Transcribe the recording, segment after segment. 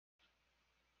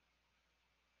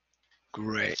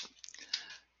Great.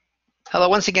 Hello,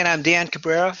 once again, I'm Dan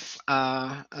Cabrera,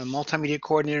 a multimedia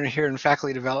coordinator here in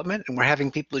faculty development, and we're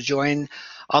having people join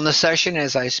on the session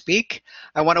as I speak.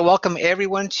 I want to welcome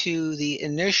everyone to the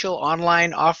initial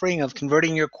online offering of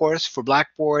converting your course for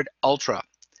Blackboard Ultra.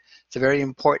 It's a very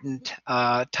important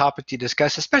topic to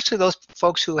discuss, especially those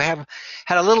folks who have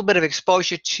had a little bit of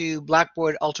exposure to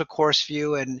Blackboard Ultra Course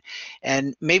View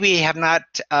and maybe have not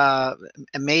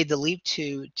made the leap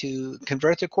to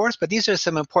convert their course. But these are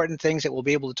some important things that we'll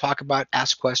be able to talk about,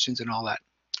 ask questions, and all that.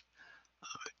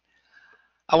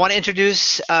 I want to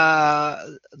introduce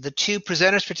the two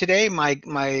presenters for today.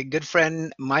 My good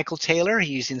friend Michael Taylor.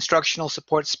 He's instructional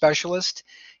support specialist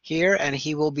here, and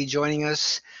he will be joining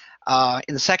us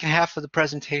in the second half of the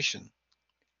presentation.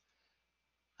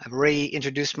 I've already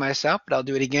introduced myself, but I'll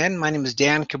do it again. My name is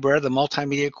Dan Cabrera, the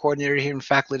multimedia coordinator here in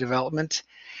faculty development,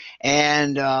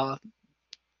 and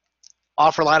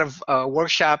offer a lot of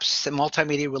workshops,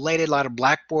 multimedia related, a lot of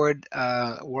Blackboard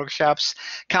workshops,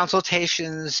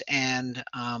 consultations, and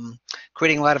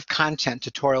creating a lot of content,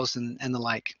 tutorials, and the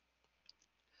like.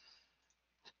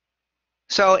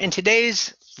 So in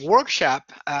today's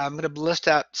workshop, I'm going to list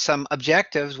out some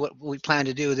objectives, what we plan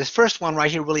to do. This first one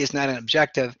right here really is not an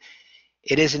objective.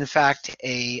 It is, in fact,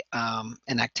 an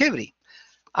activity.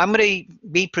 I'm going to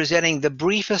be presenting the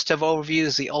briefest of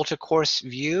overviews, the Ultra Course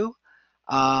View,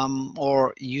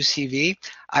 or UCV.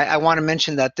 I want to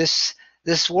mention that this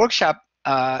workshop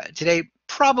today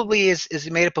probably is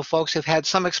made up of folks who've had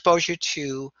some exposure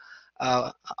to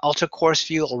Ultra Course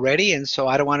View already, and so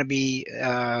I don't want to be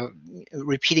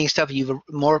repeating stuff you've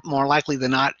more likely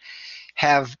than not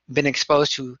have been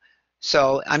exposed to.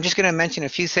 So I'm just going to mention a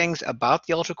few things about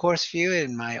the Ultra Course View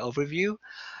in my overview.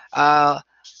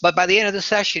 But by the end of the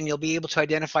session, you'll be able to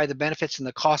identify the benefits and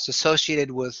the costs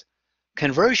associated with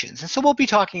conversions. And so we'll be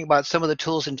talking about some of the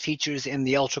tools and features in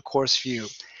the Ultra Course View,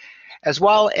 as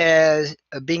well as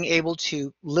being able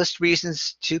to list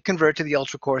reasons to convert to the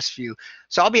Ultra Course View.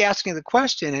 So I'll be asking the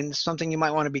question, and something you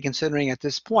might want to be considering at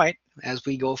this point. As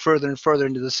we go further and further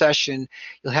into the session,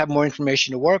 you'll have more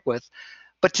information to work with.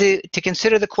 But to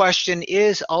consider the question,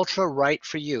 is Ultra right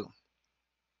for you?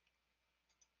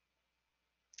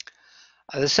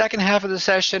 The second half of the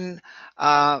session,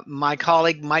 my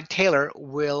colleague Mike Taylor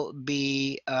will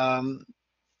be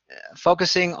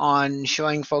focusing on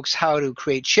showing folks how to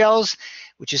create shells,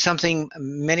 which is something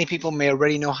many people may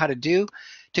already know how to do,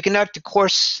 to conduct a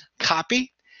course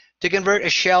copy, to convert a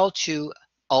shell to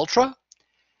Ultra,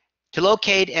 to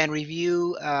locate and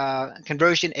review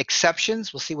conversion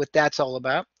exceptions. We'll see what that's all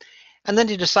about. And then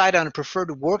to decide on a preferred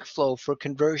workflow for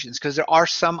conversions, because there are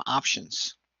some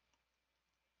options.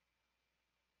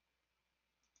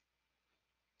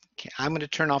 Okay, I'm going to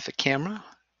turn off the camera.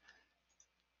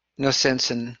 No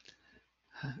sense in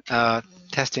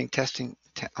testing.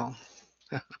 Oh.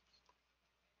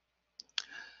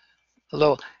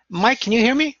 Hello. Mike, can you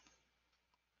hear me?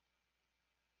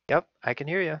 Yep, I can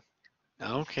hear you.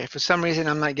 Okay, for some reason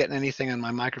I'm not getting anything on my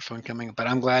microphone coming up, but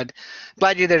I'm glad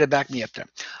you're there to back me up there.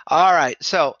 All right,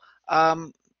 so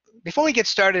before we get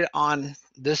started on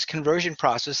this conversion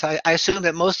process, I assume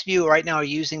that most of you right now are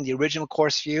using the original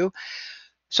course view.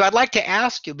 So I'd like to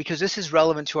ask you, because this is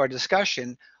relevant to our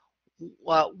discussion,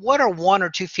 what are one or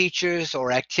two features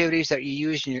or activities that you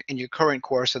use in your current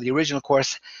course or the original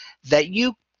course that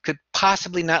you could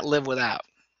possibly not live without?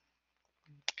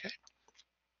 Okay.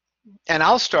 And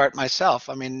I'll start myself.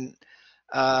 I mean,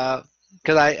 because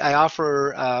I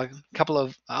offer a couple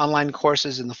of online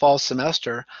courses in the fall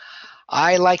semester,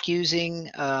 I like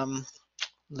using,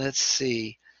 let's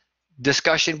see,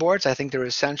 discussion boards. I think they're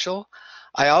essential.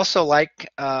 I also like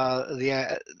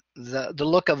the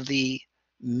look of the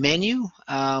menu.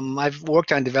 I've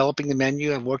worked on developing the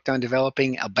menu. I've worked on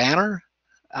developing a banner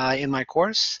in my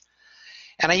course.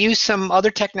 And I use some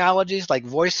other technologies like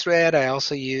VoiceThread. I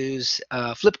also use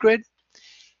Flipgrid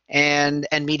and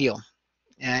Medial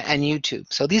and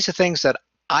YouTube. So these are things that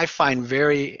I find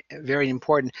very, very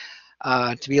important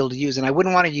to be able to use, and I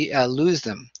wouldn't want to lose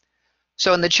them.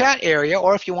 So in the chat area,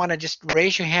 or if you want to just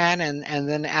raise your hand and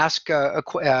then ask,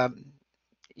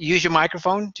 use your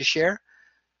microphone to share.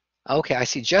 Okay, I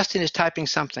see Justin is typing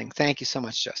something. Thank you so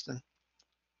much, Justin.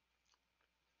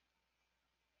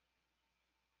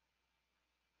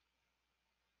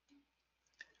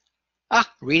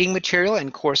 Reading material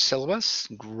and course syllabus.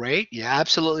 Great. Yeah,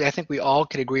 absolutely. I think we all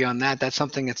could agree on that. That's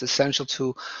something that's essential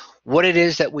to what it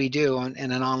is that we do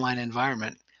in an online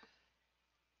environment.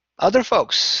 Other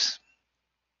folks.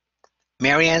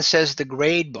 Marianne says the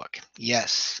grade book.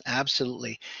 Yes,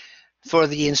 absolutely. For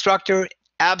the instructor,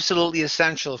 absolutely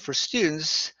essential. For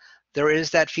students, there is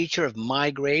that feature of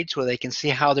My Grades where they can see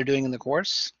how they're doing in the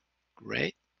course.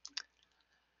 Great.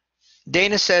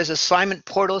 Dana says assignment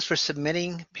portals for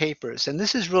submitting papers. And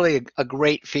this is really a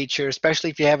great feature, especially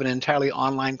if you have an entirely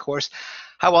online course.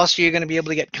 How else are you going to be able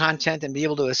to get content and be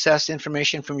able to assess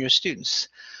information from your students?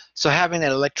 So having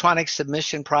that electronic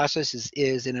submission process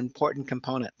is an important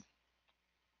component.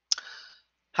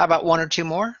 How about one or two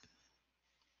more?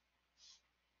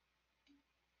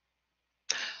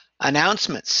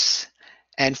 Announcements.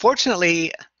 And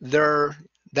fortunately,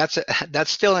 that's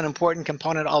still an important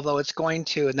component, although it's going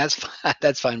to, and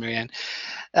that's fine, Marianne.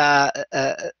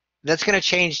 That's going to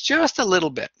change just a little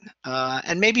bit,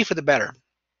 and maybe for the better.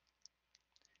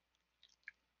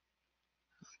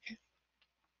 Okay.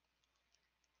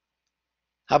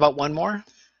 How about one more?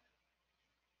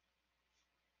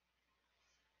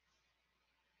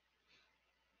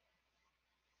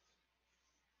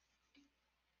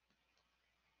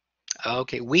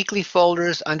 Okay, weekly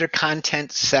folders under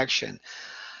content section.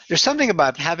 There's something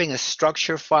about having a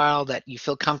structure file that you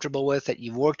feel comfortable with, that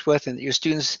you've worked with, and that your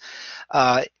students,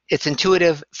 it's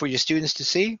intuitive for your students to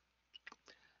see.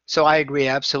 So I agree,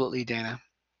 absolutely, Dana.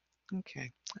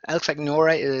 Okay, it looks like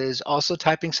Nora is also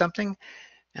typing something.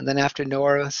 And then after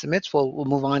Nora submits, we'll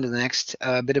move on to the next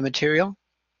bit of material.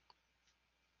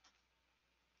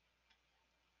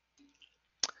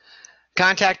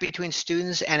 Contact between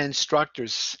students and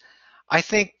instructors. I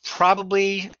think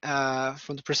probably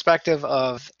from the perspective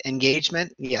of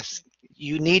engagement, yes,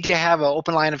 you need to have an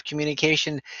open line of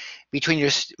communication between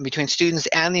students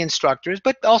and the instructors,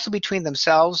 but also between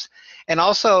themselves, and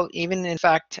also even in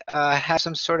fact have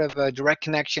some sort of a direct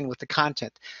connection with the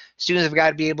content. Students have got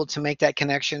to be able to make that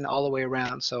connection all the way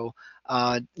around. So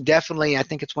definitely, I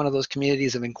think it's one of those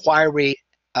communities of inquiry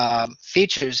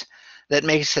features that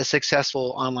makes a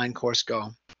successful online course go.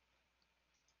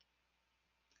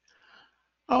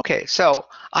 Okay, so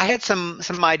I had some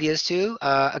ideas too.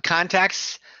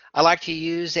 Contacts. I like to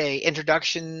use a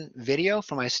introduction video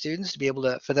for my students to be able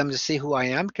to, for them to see who I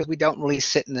am, because we don't really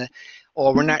sit in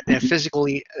or we're not in a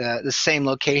physically the same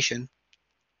location.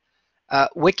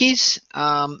 Wikis.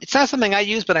 It's not something I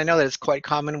use, but I know that it's quite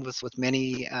common with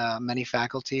many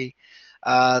faculty.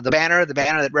 The banner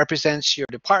that represents your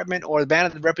department, or the banner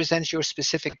that represents your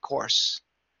specific course.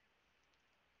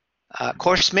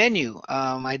 Course menu.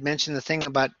 I'd mentioned the thing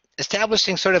about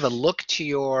establishing sort of a look to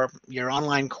your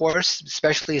online course,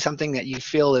 especially something that you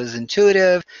feel is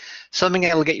intuitive, something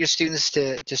that will get your students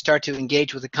to start to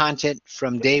engage with the content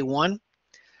from day one.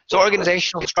 So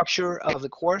organizational structure of the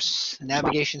course,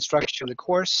 navigation structure of the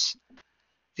course,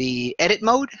 the edit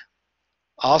mode,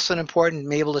 also important,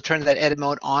 be able to turn that edit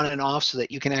mode on and off so that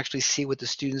you can actually see what the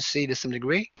students see to some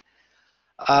degree.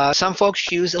 Some folks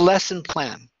use a lesson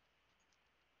plan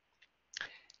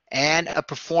and a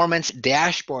performance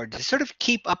dashboard to sort of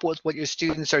keep up with what your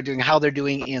students are doing, how they're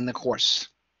doing in the course.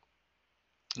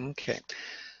 Okay.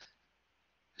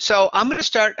 So I'm going to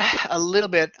start a little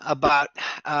bit about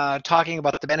talking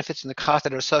about the benefits and the costs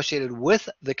that are associated with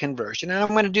the conversion. And I'm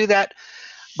going to do that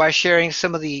by sharing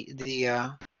some of the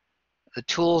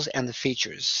tools and the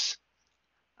features.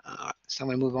 So I'm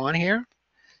going to move on here.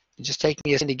 Just take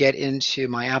me a second to get into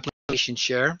my application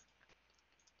share.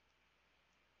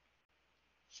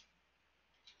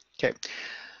 Okay,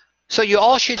 so you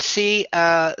all should see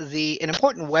an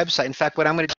important website. In fact, what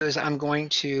I'm going to do is I'm going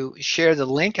to share the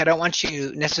link. I don't want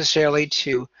you necessarily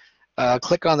to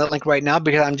click on that link right now,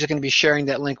 because I'm just going to be sharing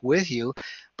that link with you.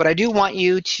 But I do want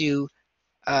you to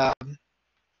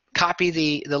copy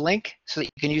the link so that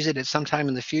you can use it at some time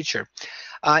in the future.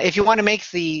 If you want to make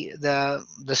the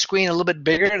screen a little bit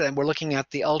bigger, then we're looking at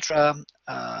the Ultra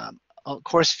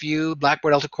Course View,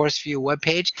 Blackboard Ultra Course View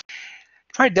webpage.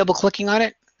 Try double clicking on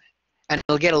it, and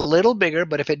it'll get a little bigger,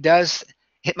 but if it does,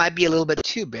 it might be a little bit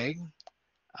too big.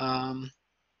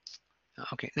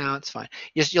 Okay, now it's fine.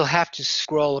 You'll have to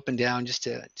scroll up and down just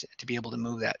to be able to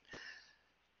move that.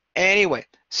 Anyway,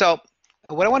 so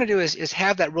what I want to do is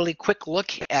have that really quick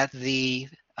look at the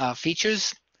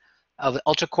features of the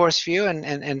Ultra Course View, and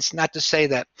it's not to say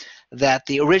that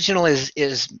the original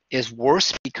is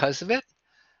worse because of it,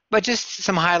 but just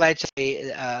some highlights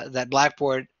that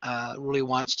Blackboard really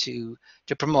wants to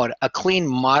promote. A clean,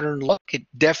 modern look. It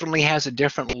definitely has a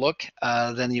different look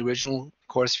than the original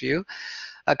course view.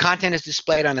 Content is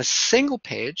displayed on a single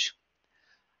page.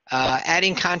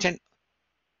 Adding content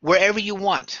wherever you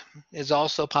want is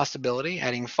also a possibility.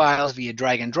 Adding files via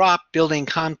drag and drop, building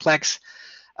complex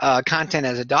content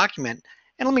as a document.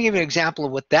 And let me give you an example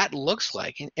of what that looks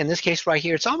like. In this case right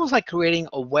here, it's almost like creating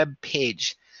a web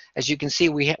page. As you can see,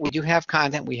 we do have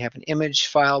content. We have an image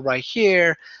file right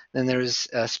here. Then there's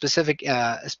specific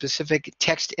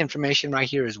text information right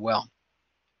here as well.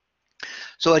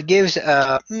 So it gives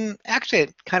actually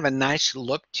kind of a nice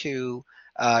look to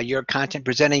your content,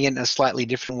 presenting it in a slightly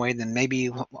different way than maybe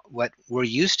what we're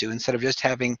used to, instead of just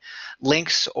having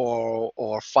links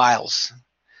or files.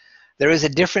 There is a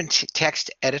different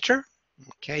text editor.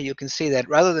 Okay, you can see that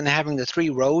rather than having the 3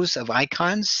 rows of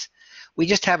icons, we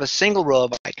just have a single row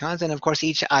of icons, and of course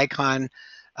each icon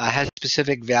has a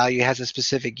specific value, has a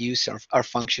specific use or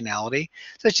functionality.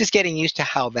 So it's just getting used to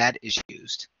how that is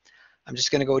used. I'm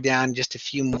just going to go down just a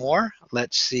few more.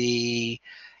 Let's see.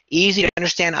 Easy to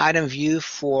understand item view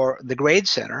for the grade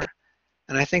center.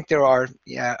 And I think there are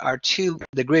two,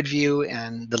 the grid view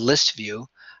and the list view,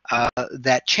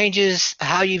 that changes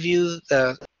how you view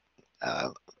the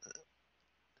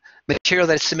material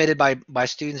that's submitted by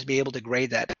students, be able to grade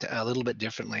that a little bit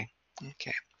differently.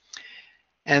 Okay.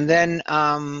 And then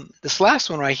this last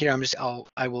one right here,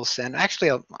 I will send.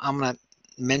 Actually, I'm going to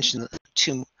mention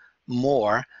 2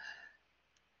 more.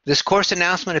 This course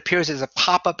announcement appears as a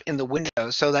pop-up in the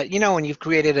window, so that, you know, when you've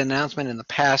created an announcement in the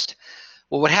past,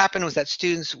 well, what happened was that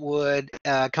students would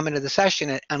come into the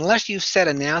session, unless you've set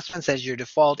announcements as your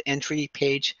default entry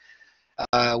page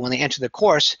when they enter the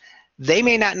course, they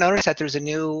may not notice that there's a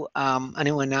new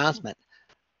announcement.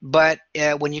 But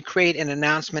when you create an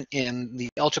announcement in the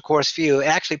Ultra Course view, it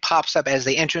actually pops up as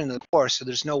they enter into the course, so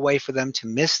there's no way for them to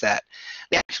miss that.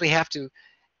 They actually have to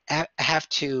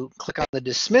click on the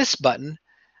dismiss button.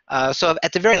 So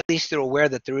at the very least, they're aware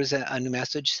that there is a new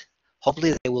message.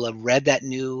 Hopefully, they will have read that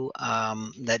new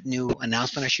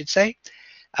announcement, I should say,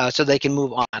 so they can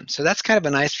move on. So that's kind of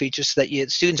a nice feature, so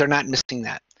that students are not missing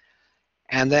that.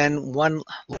 And then one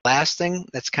last thing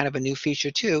that's kind of a new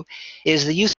feature too is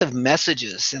the use of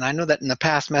messages. And I know that in the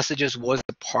past, messages was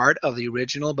a part of the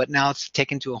original, but now it's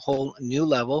taken to a whole new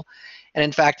level. And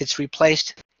in fact, it's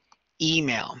replaced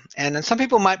email. And then some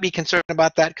people might be concerned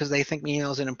about that because they think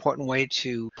email is an important way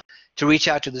to reach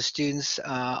out to the students,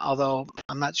 although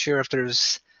I'm not sure if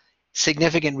there's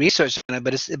significant research on it,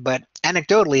 but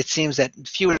anecdotally it seems that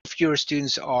fewer and fewer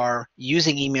students are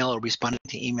using email or responding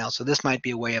to email, so this might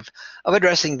be a way of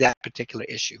addressing that particular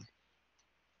issue.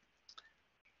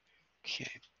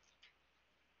 Okay.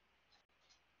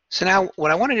 So now what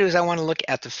I want to do is I want to look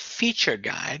at the feature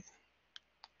guide.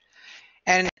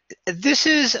 And this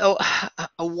is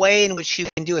a way in which you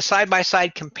can do a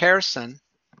side-by-side comparison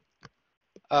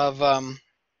of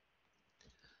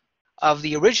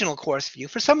the original course view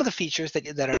for some of the features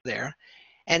that are there,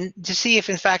 and to see if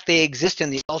in fact they exist in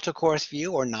the Ultra Course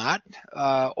view or not,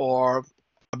 or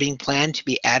are being planned to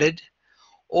be added,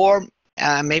 or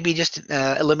maybe just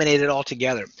eliminated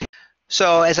altogether.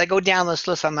 So as I go down this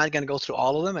list, I'm not going to go through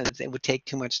all of them, and it would take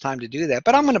too much time to do that.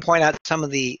 But I'm going to point out some of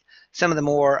the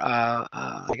more,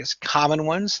 I guess, common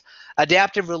ones.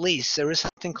 Adaptive release. There is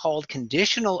something called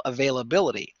conditional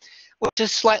availability, which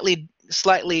is slightly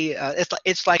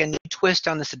it's like a new twist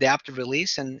on this adaptive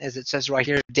release. And as it says right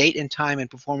here, date and time and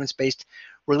performance-based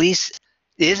release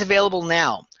is available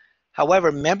now.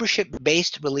 However,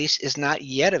 membership-based release is not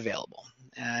yet available,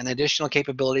 and additional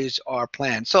capabilities are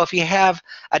planned. So if you have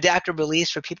adaptive release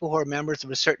for people who are members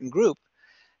of a certain group,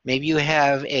 maybe you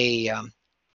have a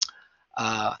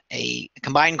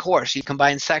combined course, you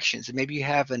combine sections, and maybe you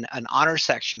have an honor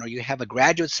section, or you have a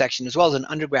graduate section as well as an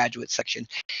undergraduate section,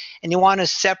 and you want to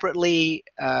separately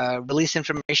release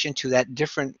information to that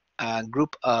different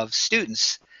group of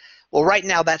students. Well, right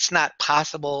now that's not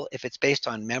possible if it's based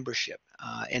on membership.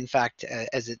 In fact,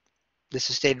 this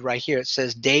is stated right here, it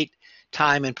says date,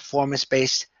 time, and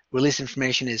performance-based release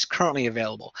information is currently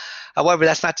available. However,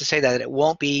 that's not to say that it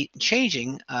won't be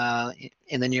changing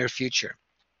in the near future.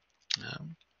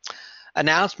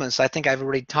 Announcements. I think I've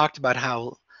already talked about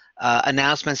how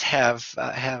announcements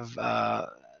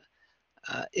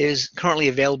is currently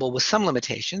available with some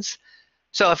limitations.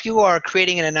 So if you are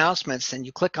creating an announcements and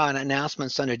you click on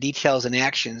announcements under details and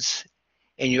actions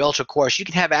in your Ultra course, you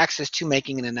can have access to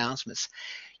making an announcements.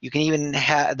 You can even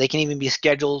they can even be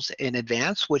scheduled in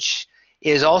advance, which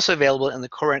is also available in the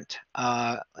current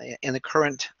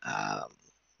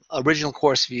original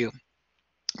course view.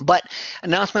 But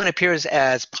announcement appears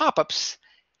as pop-ups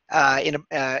and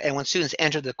when students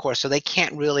enter the course, so they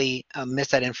can't really miss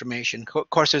that information. Of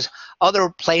course, there's other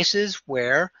places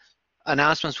where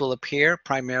announcements will appear,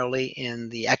 primarily in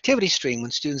the activity stream when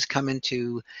students come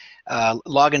into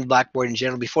log into Blackboard in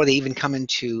general before they even come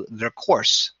into their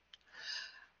course.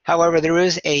 However, there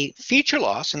is a feature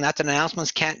loss, and that's that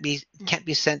announcements can't be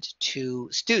sent to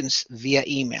students via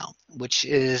email, which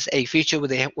is a feature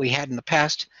we had in the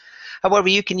past. However,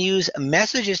 you can use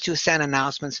messages to send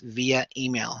announcements via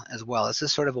email as well. This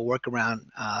is sort of a workaround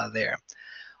there.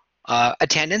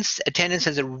 Attendance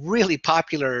is a really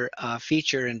popular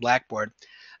feature in Blackboard.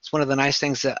 It's one of the nice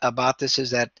things about this is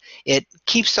that it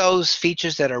keeps those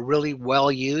features that are really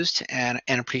well used and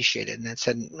appreciated. And it's,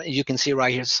 you can see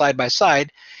right here side by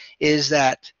side, is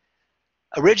that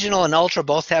Original and Ultra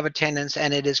both have attendance,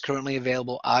 and it is currently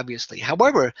available, obviously.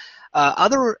 However,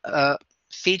 other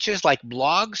features like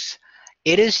blogs,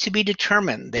 it is to be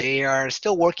determined. They are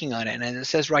still working on it, and it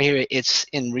says right here it's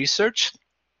in research.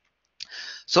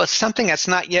 So it's something that's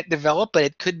not yet developed, but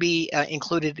it could be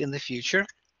included in the future.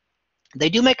 They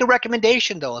do make a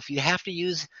recommendation, though. If you have to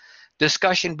use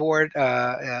discussion board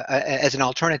as an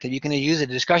alternative, you can use a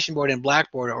discussion board in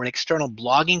Blackboard or an external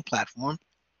blogging platform,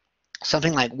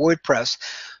 something like WordPress.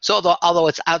 So although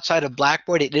it's outside of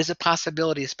Blackboard, it is a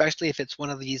possibility, especially if it's one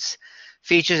of these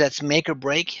features that's make or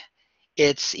break.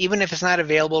 It's even if it's not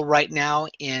available right now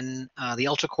in the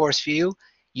Ultra Course view,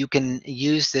 you can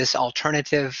use this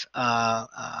alternative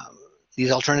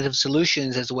these alternative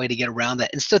solutions as a way to get around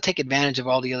that and still take advantage of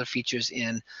all the other features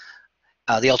in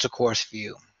the Ultra Course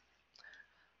view.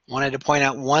 Wanted to point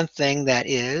out one thing that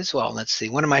is, well, let's see,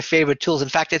 one of my favorite tools. In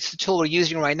fact, it's the tool we're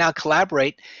using right now,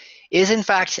 Collaborate, is in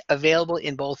fact available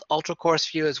in both Ultra Course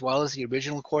view as well as the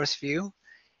original course view.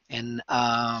 And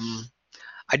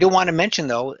I do want to mention,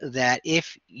 though, that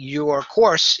if your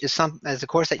course is as a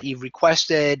course that you've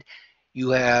requested,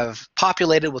 you have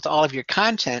populated with all of your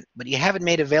content, but you haven't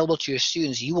made available to your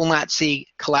students, you will not see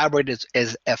Collaborate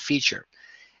as a feature.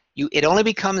 It only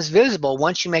becomes visible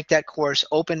once you make that course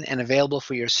open and available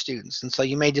for your students. And so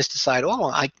you may just decide,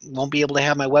 oh, I won't be able to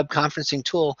have my web conferencing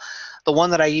tool, the one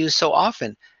that I use so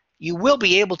often. You will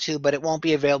be able to, but it won't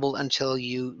be available until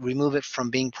you remove it from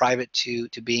being private to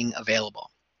being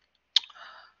available.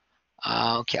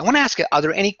 Okay, I want to ask you, are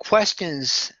there any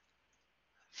questions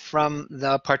from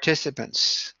the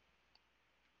participants?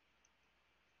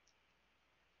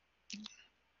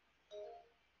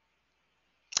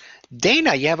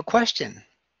 Dana, you have a question.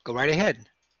 Go right ahead.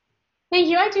 Thank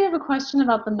you. I do have a question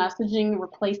about the messaging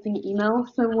replacing email.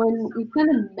 So when we send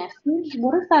a message,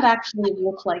 what does that actually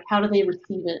look like? How do they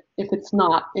receive it if it's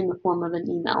not in the form of an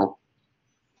email?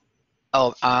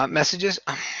 Oh, messages.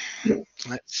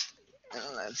 Let's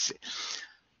see.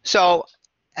 So,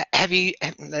 have you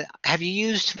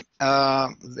used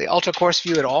the Ultra Course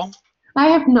View at all? I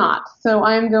have not. So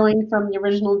I'm going from the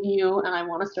original view, and I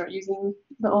want to start using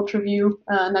the Ultra View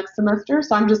next semester.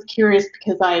 So I'm just curious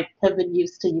because I have been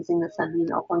used to using the send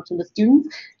email function to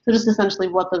students. So just essentially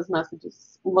what those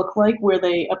messages look like, where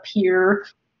they appear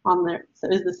on there. So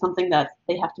is this something that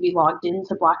they have to be logged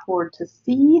into Blackboard to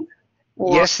see?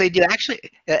 Or? Yes, they do. Actually,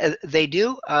 they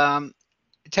do.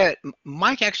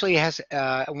 Mike actually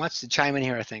wants to chime in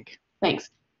here, I think. Thanks.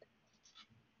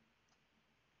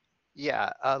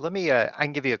 Yeah, let me. I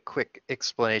can give you a quick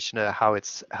explanation of how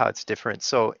it's different.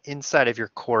 So inside of your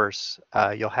course,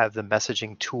 you'll have the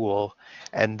messaging tool,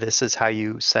 and this is how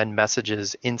you send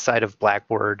messages inside of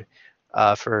Blackboard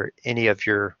for any of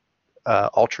your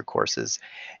Ultra courses.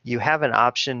 You have an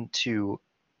option to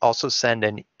also send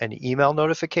an email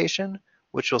notification,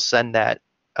 which will send that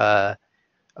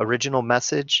original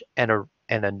message and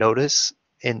a notice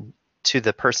to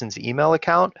the person's email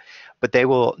account, but they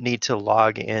will need to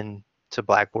log in to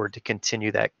Blackboard to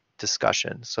continue that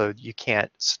discussion. So you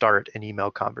can't start an email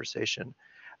conversation.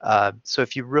 So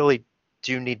if you really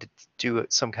do need to do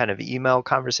some kind of email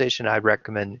conversation, I'd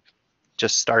recommend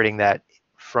just starting that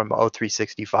from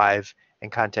O365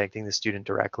 and contacting the student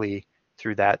directly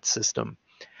through that system.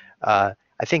 I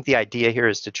think the idea here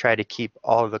is to try to keep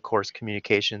all of the course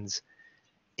communications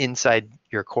inside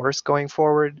your course going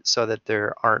forward so that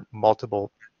there aren't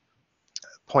multiple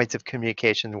points of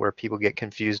communication where people get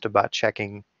confused about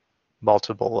checking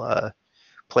multiple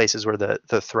places where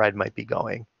the thread might be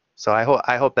going. So I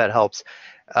hope that helps.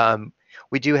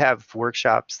 We do have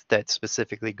workshops that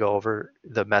specifically go over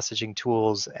the messaging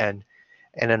tools, and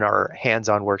in our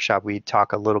hands-on workshop we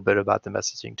talk a little bit about the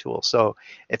messaging tool. So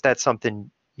if that's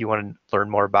something you want to learn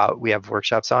more about, we have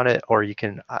workshops on it, or you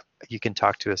can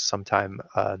talk to us sometime,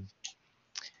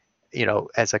 you know,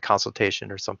 as a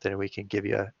consultation or something, and we can give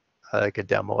you a good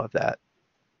demo of that.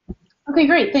 Okay,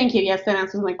 great. Thank you. Yes, that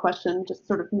answers my question, just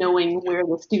sort of knowing where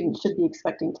the student should be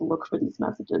expecting to look for these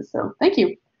messages. So thank you.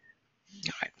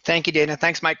 All right. Thank you, Dana.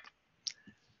 Thanks, Mike.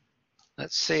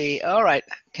 Let's see. All right.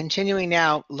 Continuing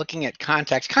now, looking at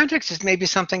context. Context is maybe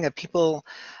something that people,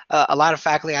 a lot of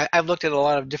faculty, I've looked at a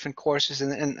lot of different courses,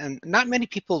 and not many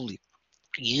people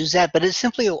use that, but it's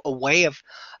simply a way of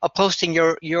posting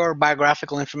your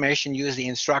biographical information. Use the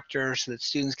instructor so that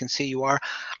students can see you are.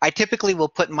 I typically will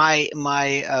put my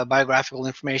biographical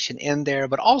information in there,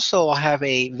 but also I'll have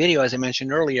a video, as I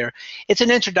mentioned earlier. It's an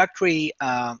introductory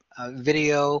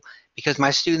video because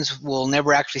my students will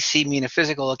never actually see me in a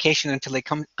physical location until they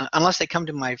come, unless they come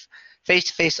to my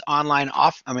face-to-face online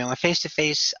my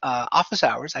face-to-face office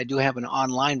hours. I do have an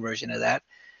online version of that.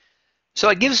 So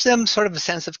it gives them sort of a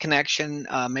sense of connection,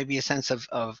 maybe a sense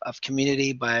of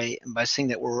community by seeing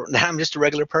that that I'm just a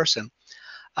regular person.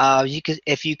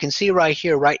 If you can see right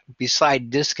here, right beside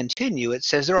discontinue, it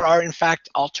says there are in fact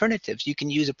alternatives. You can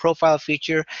use a profile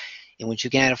feature in which you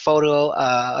can add a photo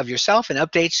of yourself and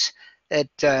updates that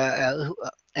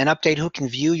and update who can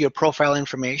view your profile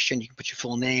information. You can put your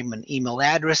full name and email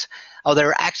address. Oh,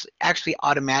 they're actually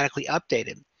automatically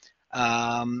updated.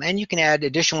 And you can add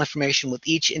additional information with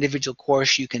each individual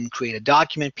course. You can create a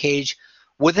document page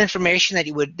with information that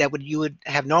you would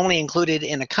have normally included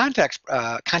in a contacts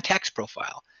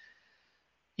profile.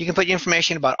 You can put your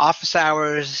information about office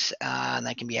hours, and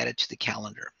that can be added to the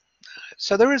calendar.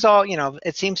 So there is all,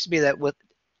 it seems to be that with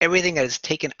everything that is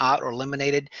taken out or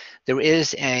eliminated, there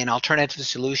is an alternative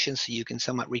solution, so you can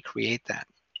somewhat recreate that.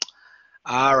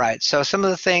 All right, so some of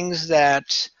the things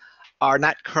that are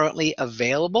not currently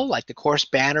available, like the course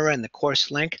banner and the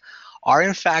course link, are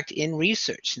in fact in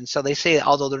research. And so they say,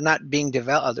 although they're not being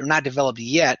developed, they're not developed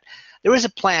yet, there is a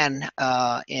plan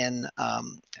in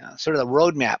sort of the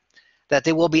roadmap that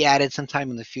they will be added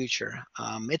sometime in the future.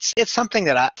 It's something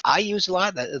that I use a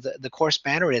lot. The course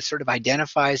banner, it sort of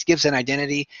identifies, gives an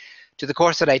identity to the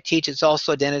course that I teach. It's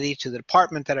also identity to the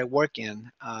department that I work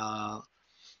in,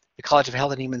 the College of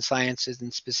Health and Human Sciences,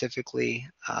 and specifically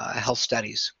health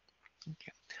studies.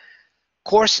 Okay.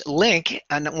 Course link,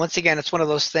 and once again, it's one of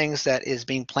those things that is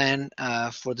being planned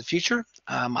for the future.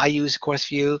 I use course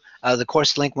view, the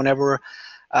course link, whenever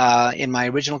in my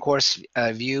original course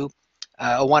view,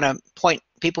 I want to point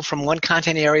people from one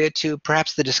content area to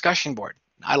perhaps the discussion board.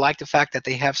 I like the fact that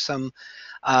they have some,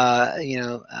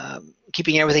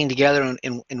 keeping everything together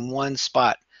in one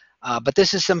spot. But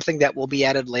this is something that will be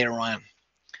added later on.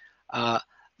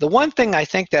 The one thing I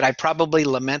think that I probably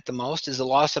lament the most is the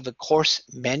loss of a course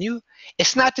menu.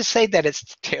 It's not to say that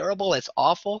it's terrible, it's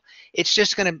awful. It's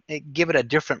just going to give it a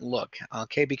different look,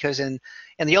 okay? Because in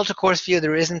the Ultra Course View,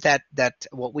 there isn't that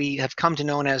what we have come to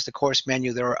know as the course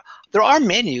menu. There are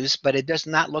menus, but it does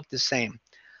not look the same.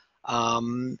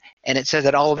 And it says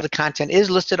that all of the content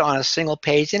is listed on a single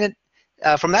page, and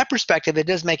from that perspective, it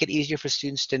does make it easier for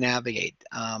students to navigate.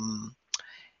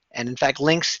 And in fact,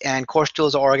 links and course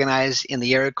tools are organized in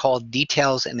the area called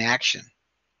Details in Action.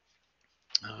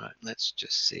 All right, let's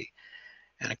just see.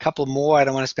 And a couple more. I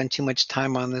don't want to spend too much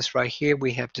time on this right here.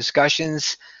 We have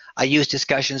discussions. I use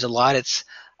discussions a lot. It's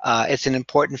an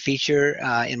important feature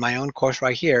in my own course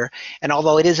right here. And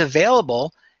although it is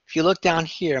available, if you look down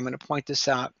here, I'm going to point this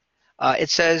out. It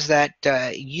says that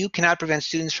you cannot prevent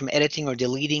students from editing or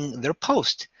deleting their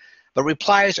post, but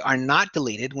replies are not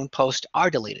deleted when posts are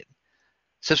deleted.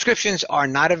 Subscriptions are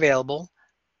not available,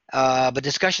 but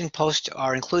discussion posts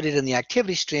are included in the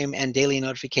activity stream and daily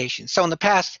notifications. So in the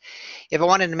past, if I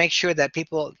wanted to make sure that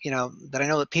people, that I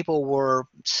know that people were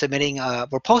submitting,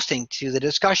 were posting to the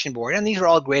discussion board, and these are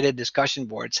all graded discussion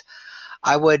boards,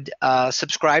 I would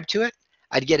subscribe to it.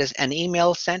 I'd get an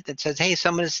email sent that says, hey,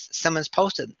 someone's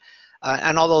posted.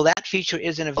 And although that feature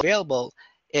isn't available,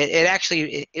 it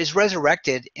actually is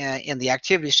resurrected in the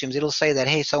activity streams. It'll say that,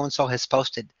 hey, so-and-so has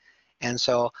posted. And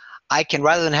so I can,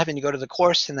 rather than having to go to the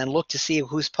course and then look to see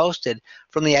who's posted,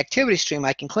 from the activity stream,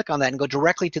 I can click on that and go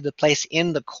directly to the place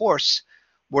in the course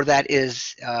where that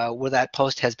is, where that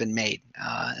post has been made.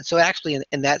 And so actually,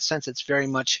 in that sense, it's very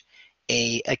much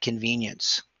a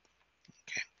convenience.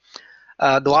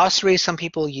 Okay. Glossary, some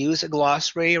people use a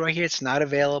glossary right here. It's not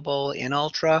available in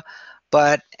Ultra,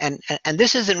 but, and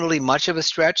this isn't really much of a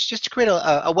stretch, just to create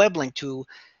a web link to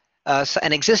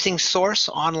an existing source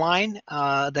online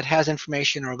that has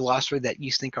information or a glossary that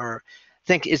you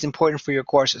think is important for your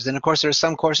courses. And of course, there are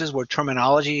some courses where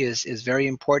terminology is very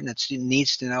important. That student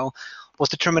needs to know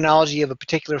what the terminology of a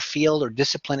particular field or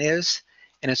discipline is,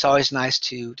 and it's always nice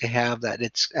to have that.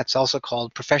 That's also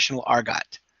called professional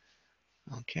argot.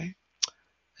 Okay.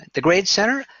 The Grade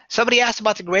Center. Somebody asked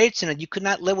about the Grade Center. You could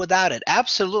not live without it.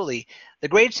 Absolutely. The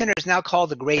Grade Center is now called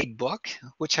the Grade Book,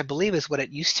 which I believe is what it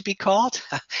used to be called.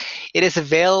 It is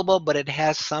available, but it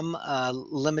has some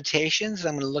limitations.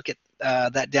 I'm going to look at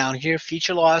that down here.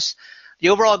 Feature loss. The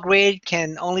overall grade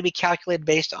can only be calculated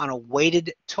based on a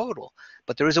weighted total,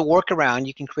 but there is a workaround.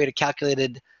 You can create a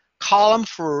calculated column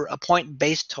for a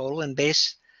point-based total and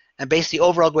base the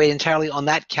overall grade entirely on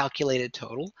that calculated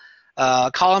total.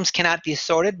 Columns cannot be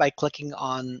sorted by clicking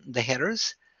on the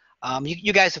headers.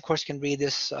 You guys, of course, can read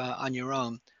this on your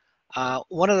own.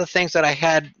 One of the things that I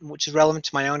had, which is relevant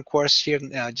to my own course here,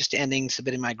 just ending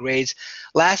submitting my grades,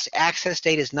 last access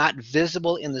date is not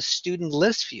visible in the student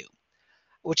list view,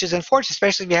 which is unfortunate,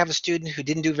 especially if you have a student who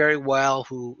didn't do very well,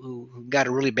 who got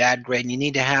a really bad grade, and you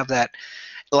need to have that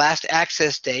last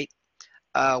access date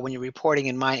when you're reporting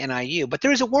in My NIU. But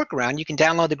there is a workaround. You can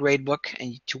download the gradebook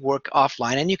and to work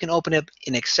offline, and you can open it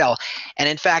in Excel. And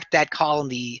in fact, that column,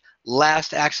 the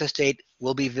last access date,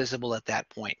 will be visible at that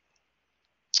point.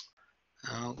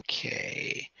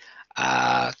 Okay.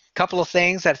 Couple of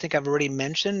things that I think I've already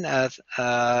mentioned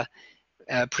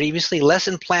previously.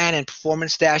 Lesson plan and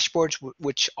performance dashboards,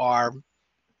 which are,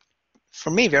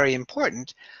 for me, very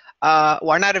important,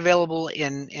 are not available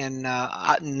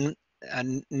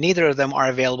neither of them are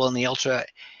available in the Ultra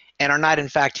and are not in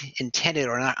fact intended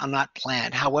or are not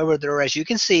planned. However, there are, as you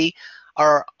can see,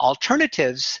 are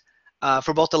alternatives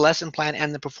for both the lesson plan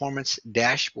and the performance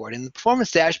dashboard. And the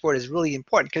performance dashboard is really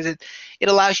important because it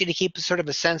allows you to keep sort of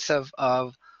a sense of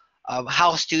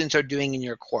how students are doing in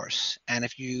your course. And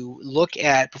if you look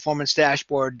at performance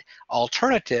dashboard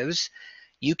alternatives,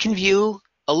 you can view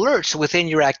alerts within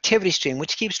your activity stream,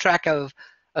 which keeps track of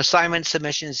assignment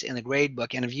submissions in the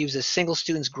gradebook and views a single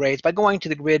student's grades by going to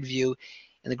the grid view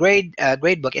in the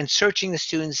gradebook and searching the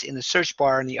students in the search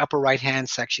bar in the upper right-hand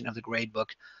section of the gradebook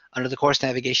under the course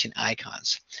navigation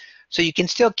icons. So you can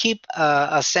still keep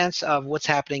a sense of what's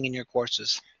happening in your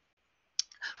courses.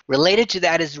 Related to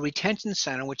that is the retention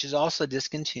center, which is also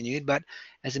discontinued, but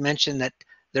as I mentioned, that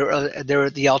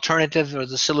the alternative or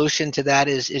the solution to that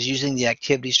is using the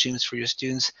activity streams for your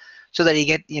students, so that you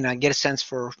get a sense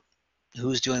for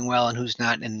who's doing well and who's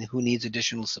not, and who needs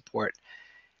additional support.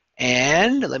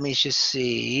 And let me just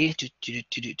see.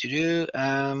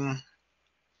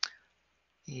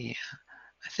 Yeah,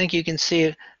 I think you can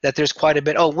see that there's quite a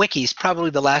bit. Oh, wikis, probably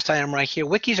the last item right here.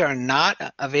 Wikis are not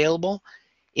available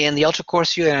in the Ultra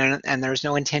Course View, and there's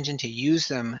no intention to use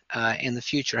them in the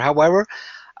future. However,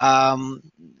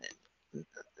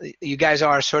 you guys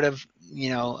are sort of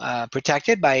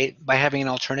protected by having an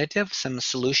alternative, some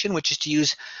solution, which is to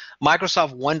use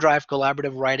Microsoft OneDrive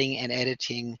collaborative writing and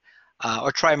editing,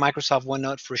 or try Microsoft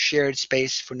OneNote for shared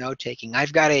space for note taking.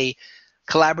 I've got a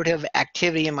collaborative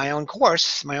activity in my own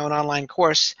course, my own online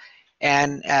course,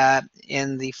 and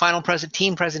in the final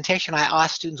team presentation, I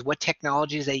asked students what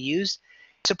technologies they used.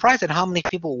 Surprised at how many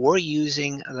people were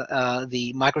using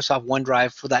the Microsoft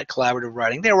OneDrive for that collaborative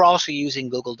writing. They were also using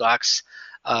Google Docs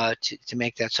to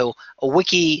make that. So a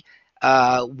wiki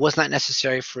was not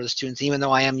necessary for the students, even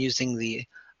though I am using the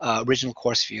original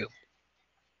course view.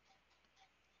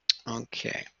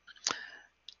 Okay.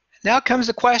 Now comes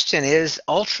the question, is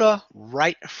Ultra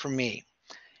right for me?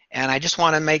 And I just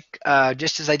want to make,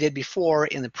 just as I did before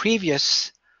in the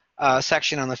previous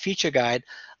section on the feature guide,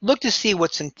 look to see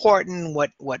what's important,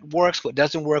 what works, what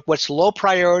doesn't work, what's low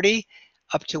priority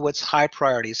up to what's high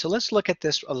priority. So let's look at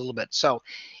this a little bit. So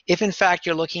if in fact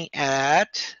you're looking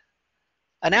at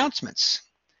announcements,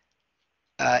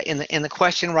 in the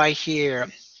question right here,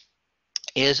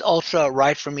 is Ultra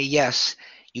right for me? Yes.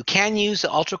 You can use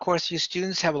the Ultra Course View.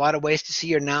 Students have a lot of ways to see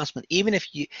your announcement, even if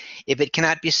it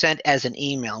cannot be sent as an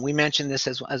email. We mentioned this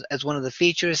as one of the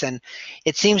features, and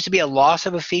it seems to be a loss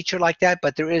of a feature like that,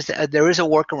 but there is a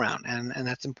workaround, and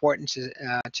that's important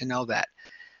to know that.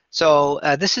 So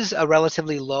this is a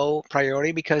relatively low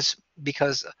priority because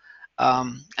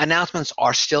announcements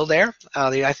are still there.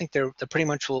 I think they pretty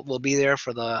much will be there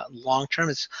for the long term.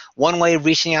 It's one way of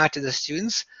reaching out to the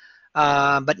students.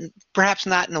 But perhaps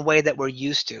not in a way that we're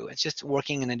used to. It's just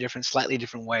working in a slightly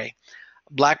different way.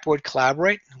 Blackboard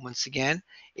Collaborate, once again,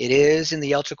 it is in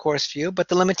the Ultra Course View, but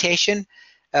the limitation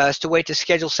is to wait to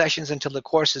schedule sessions until the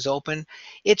course is open.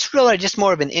 It's really just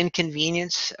more of an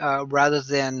inconvenience rather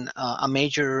than a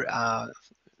major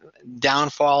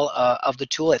downfall of the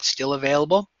tool. It's still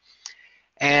available.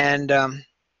 And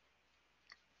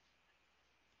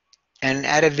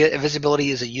added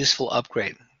visibility is a useful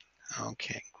upgrade.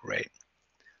 Okay, great.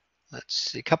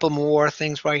 Let's see, a couple more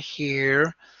things right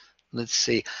here. Let's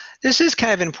see. This is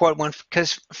kind of an important one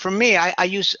because for me, I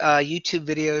use YouTube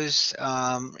videos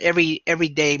every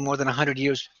day. More than 100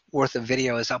 years worth of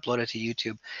video is uploaded to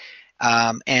YouTube,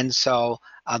 and so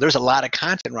there's a lot of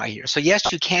content right here. So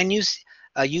yes, you can use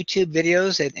YouTube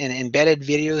videos and embedded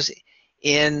videos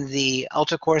in the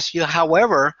Ultra Course View.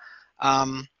 However,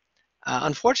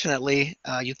 Unfortunately,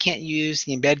 you can't use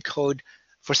the embed code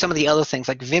for some of the other things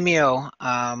like Vimeo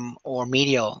or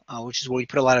Medial, which is where we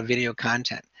put a lot of video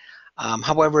content.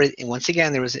 However, once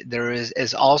again, there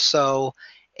is also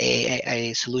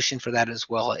a solution for that as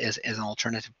well as an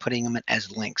alternative, putting them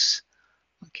as links.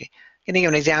 Okay, I'm going to give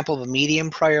an example of a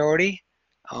medium priority.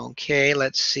 Okay,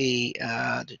 let's see.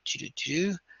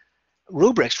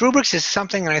 Rubrics. Rubrics is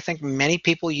something that I think many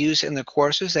people use in the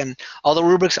courses, and although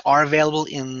rubrics are available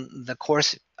in the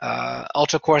course,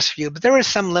 Ultra Course View, but there are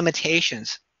some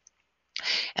limitations.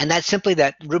 And that's simply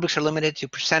that rubrics are limited to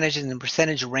percentages and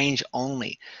percentage range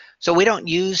only. So we don't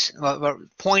use,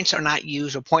 points are not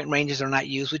used, or point ranges are not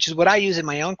used, which is what I use in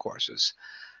my own courses.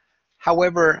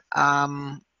 However,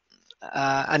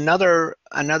 another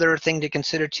thing to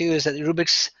consider too is that the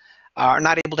rubrics are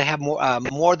not able to have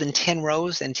more than 10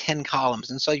 rows and 10 columns.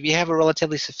 And so if you have a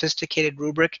relatively sophisticated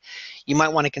rubric, you might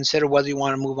want to consider whether you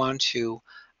want to move on to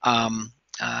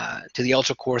the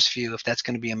Ultra Course View if that's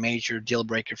going to be a major deal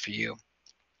breaker for you.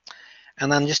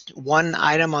 And then just one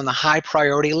item on the high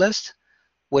priority list,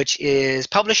 which is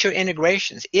publisher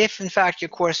integrations. If in fact your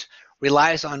course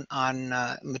relies on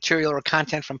material or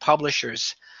content from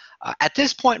publishers, at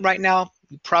this point right now,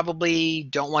 you probably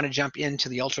don't want to jump into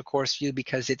the Ultra Course View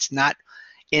because it's not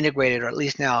integrated, or at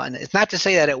least now. And it's not to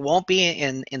say that it won't be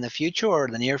in the future or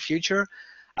the near future,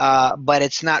 but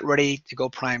it's not ready to go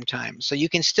prime time. So you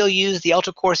can still use the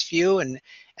Ultra Course View and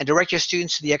direct your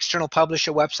students to the external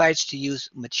publisher websites to use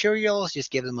materials.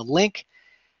 Just give them a link.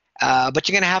 But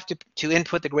you're going to have to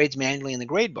input the grades manually in the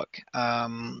gradebook,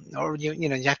 or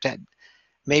you have to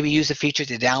maybe use the feature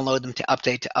to download them, to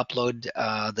upload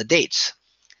the dates.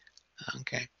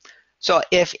 Okay. So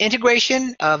if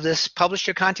integration of this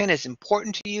publisher content is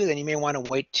important to you, then you may want to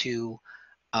wait to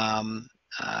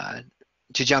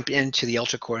jump into the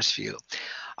Ultra Course View.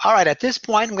 All right. At this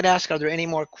point, I'm going to ask: are there any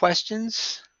more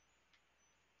questions?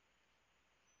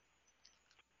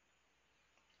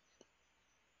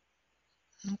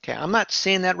 Okay, I'm not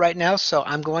seeing that right now, so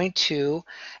I'm going to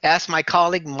ask my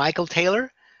colleague Michael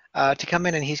Taylor to come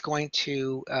in, and he's going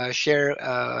to share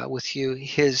with you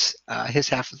his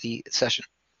half of the session.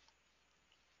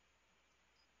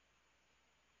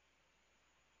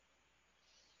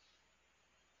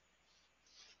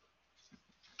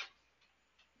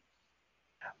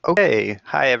 Okay,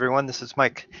 hi everyone, this is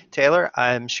Mike Taylor.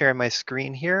 I'm sharing my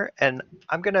screen here, and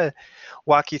I'm going to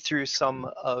walk you through some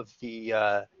of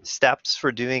the steps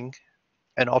for doing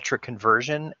an Ultra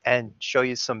conversion and show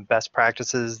you some best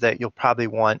practices that you'll probably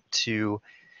want to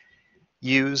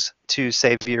use to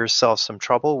save yourself some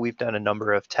trouble. We've done a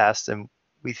number of tests, and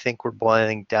we think we're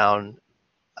boiling down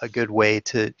a good way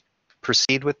to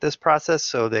proceed with this process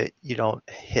so that you don't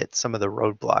hit some of the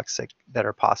roadblocks that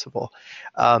are possible.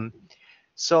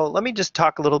 So let me just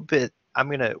talk a little bit. I'm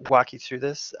going to walk you through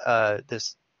this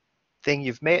thing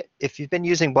you've made. If you've been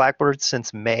using Blackboard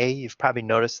since May, you've probably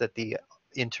noticed that the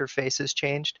interface has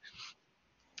changed.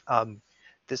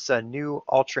 This new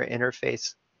Ultra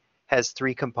interface has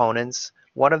three components.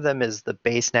 One of them is the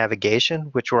base navigation,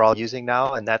 which we're all using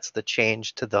now, and that's the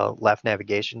change to the left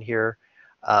navigation here.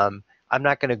 I'm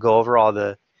not going to go over all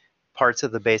the parts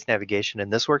of the base navigation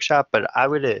in this workshop, but I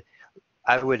would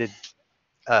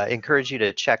encourage you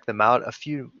to check them out. A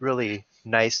few really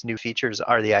nice new features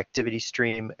are the activity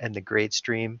stream and the grade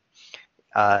stream.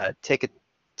 Take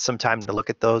some time to look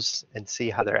at those and see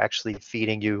how they're actually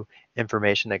feeding you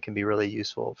information that can be really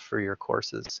useful for your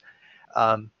courses.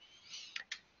 Right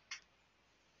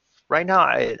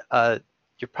now,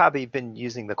 you've probably been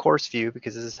using the course view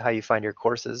because this is how you find your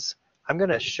courses. I'm going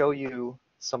to show you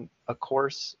a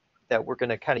course that we're going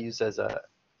to kind of use as a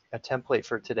template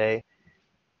for today.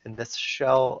 And this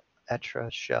shell,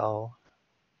 Etra shell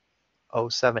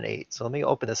 078. So let me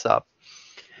open this up.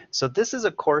 So this is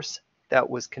a course that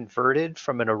was converted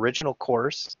from an original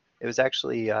course. It was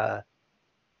actually, you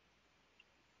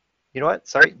know what?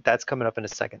 Sorry, that's coming up in a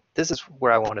second. This is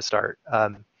where I want to start.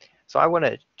 So I want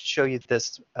to show you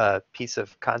this piece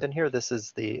of content here. This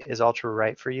is Is Ultra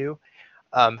Right for You?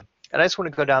 And I just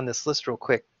want to go down this list real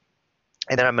quick,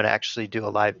 and then I'm going to actually do a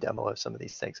live demo of some of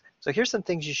these things. So here's some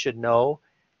things you should know.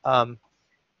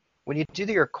 When you do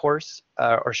your course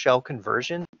or shell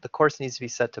conversion, the course needs to be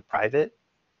set to private.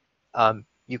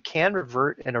 You can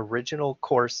revert an original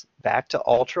course back to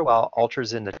Ultra while Ultra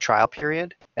is in the trial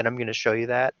period, and I'm going to show you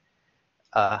that,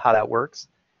 how that works.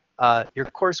 Your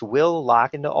course will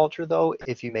lock into Ultra, though,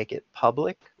 if you make it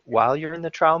public while you're in the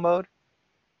trial mode.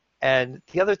 And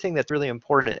the other thing that's really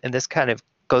important, and this kind of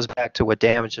goes back to what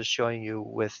Dan was just showing you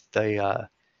with the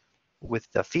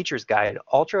features guide,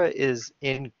 Ultra is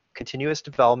in continuous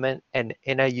development, and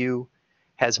NIU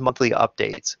has monthly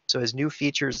updates. So as new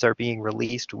features are being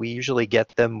released, we usually get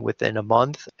them within a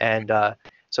month. And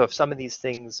so if some of these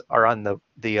things are on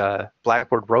the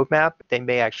Blackboard roadmap, they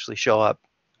may actually show up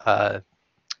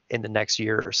in the next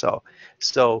year or so.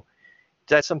 So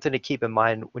that's something to keep in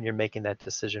mind when you're making that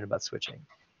decision about switching.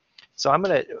 So I'm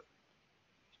going to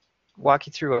walk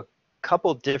you through a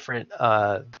couple different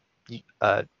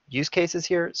use cases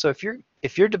here. So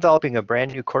if you're developing a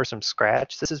brand new course from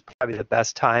scratch, this is probably the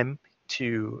best time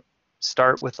to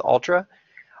start with Ultra.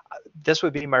 This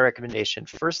would be my recommendation.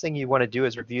 First thing you want to do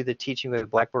is review the Teaching with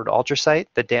Blackboard Ultra site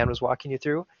that Dan was walking you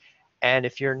through. And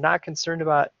if you're not concerned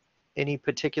about any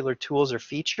particular tools or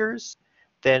features,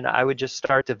 then I would just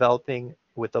start developing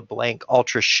with a blank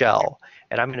Ultra shell.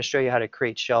 And I'm going to show you how to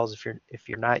create shells if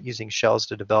you're not using shells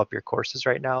to develop your courses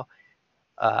right now.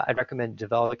 I'd recommend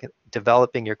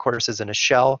developing your courses in a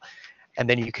shell, and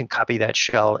then you can copy that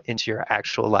shell into your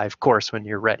actual live course when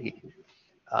you're ready.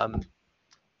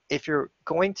 If you're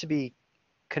going to be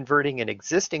converting an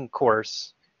existing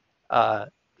course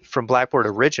from Blackboard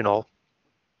Original,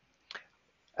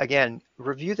 again,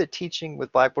 review the Teaching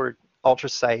with Blackboard Ultra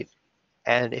site.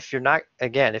 And if you're not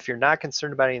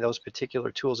concerned about any of those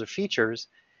particular tools or features,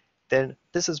 then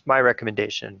this is my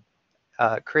recommendation.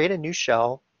 Create a new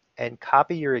shell and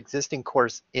copy your existing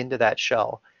course into that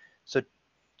shell. So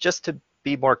just to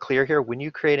be more clear here, when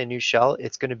you create a new shell,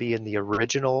 it's going to be in the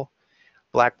original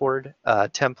Blackboard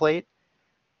template.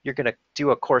 You're going to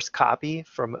do a course copy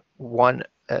from one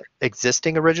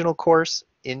existing original course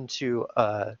into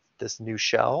this new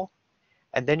shell,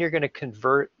 and then you're going to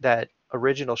convert that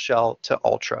original shell to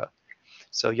Ultra.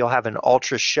 So you'll have an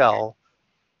Ultra shell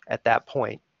at that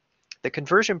point. The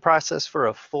conversion process for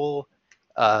a full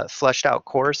fleshed out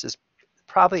course is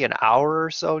probably an hour or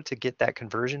so to get that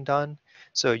conversion done.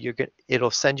 So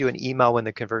it'll send you an email when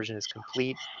the conversion is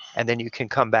complete, and then you can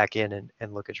come back in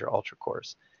and look at your Ultra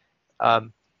course.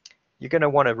 You're going to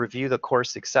want to review the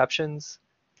course exceptions,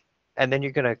 and then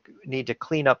you're going to need to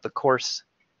clean up the course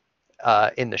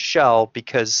in the shell,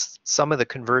 because some of the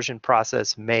conversion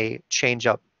process may change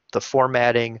up the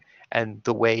formatting and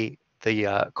the way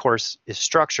the course is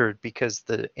structured because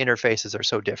the interfaces are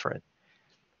so different.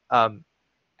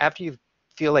 After you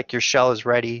feel like your shell is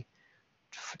ready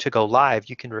to go live,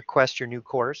 you can request your new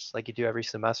course like you do every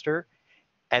semester,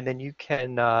 and then you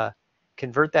can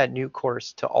convert that new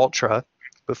course to Ultra.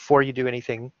 Before you do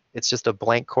anything, it's just a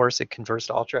blank course, it converts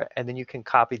to Ultra, and then you can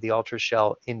copy the Ultra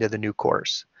shell into the new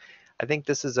course. I think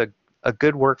this is a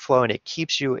good workflow, and it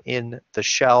keeps you in the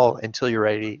shell until you're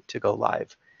ready to go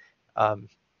live.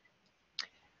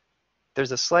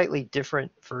 There's a slightly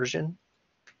different version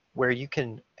where you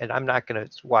can, and I'm not going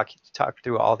to talk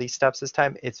through all these steps this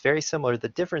time. It's very similar. The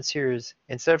difference here is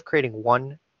instead of creating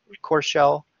one course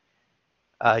shell,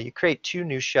 you create two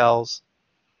new shells,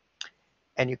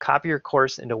 and you copy your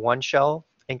course into one shell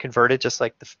and convert it just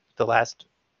like the last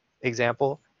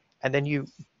example. And then you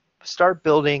start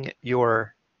building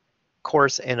your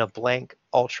course in a blank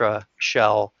Ultra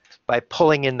shell by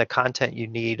pulling in the content you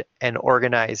need and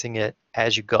organizing it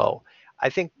as you go. I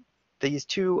think these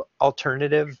two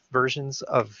alternative versions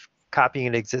of copying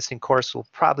an existing course will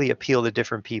probably appeal to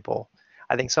different people.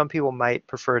 I think some people might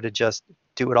prefer to just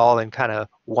do it all in kind of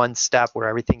one step where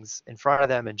everything's in front of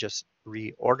them and just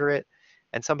reorder it.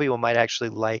 And some people might actually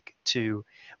like to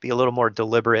be a little more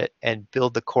deliberate and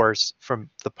build the course from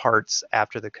the parts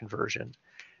after the conversion.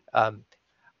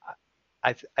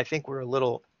 I think we're a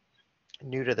little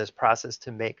new to this process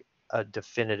to make a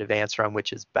definitive answer on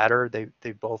which is better.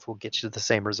 They both will get you the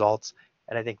same results,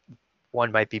 and I think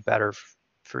one might be better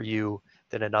for you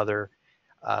than another.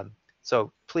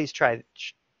 So please try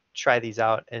these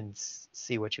out and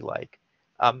see what you like.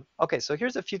 Okay, so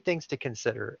here's a few things to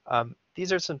consider.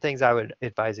 These are some things I would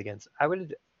advise against. I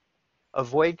would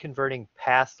avoid converting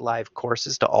past live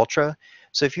courses to Ultra.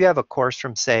 So if you have a course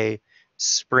from, say,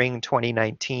 spring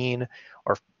 2019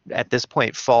 or at this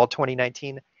point fall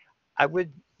 2019, I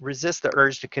would resist the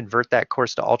urge to convert that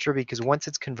course to Ultra, because once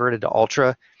it's converted to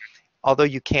Ultra, although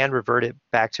you can revert it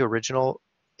back to original,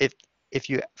 if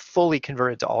you fully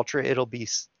convert it to Ultra, it'll be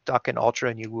stuck in Ultra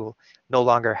and you will no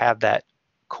longer have that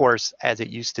course as it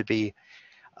used to be.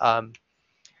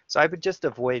 So I would just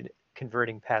avoid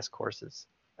converting past courses.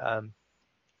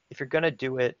 If you're going to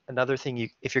do it, another thing,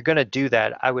 if you're going to do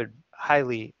that, I would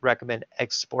highly recommend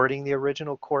exporting the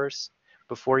original course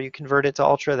before you convert it to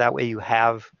Ultra. That way you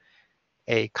have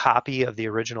a copy of the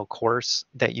original course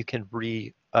that you can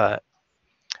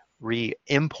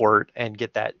re-import and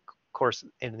get that course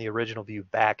in the original view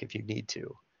back if you need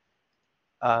to.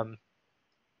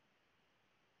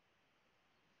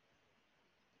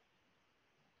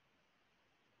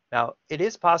 Now, it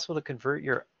is possible to convert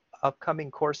your upcoming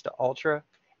course to Ultra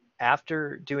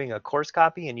after doing a course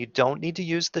copy, and you don't need to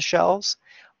use the shells.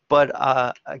 But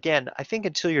again, I think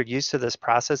until you're used to this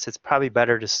process, it's probably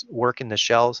better to work in the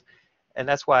shells. And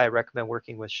that's why I recommend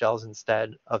working with shells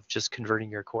instead of just converting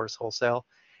your course wholesale.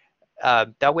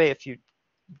 That way, if you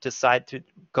decide to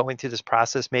going through this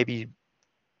process, maybe you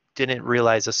didn't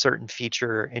realize a certain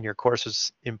feature in your course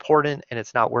was important and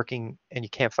it's not working and you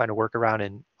can't find a workaround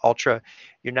in Ultra,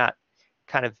 you're not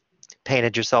kind of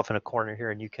painted yourself in a corner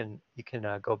here, and you can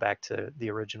go back to the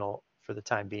original for the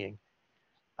time being.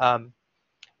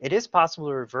 It is possible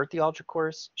to revert the Ultra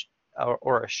course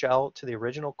or a shell to the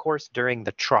original course during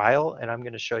the trial, and I'm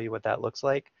going to show you what that looks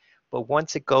like. But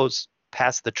once it goes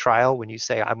past the trial, when you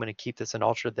say I'm going to keep this in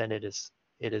Ultra, then it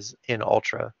is in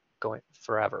Ultra going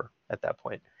forever at that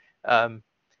point.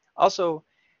 Also,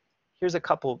 here's a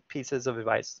couple pieces of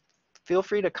advice. Feel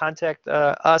free to contact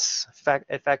us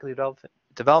at Faculty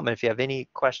Development if you have any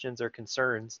questions or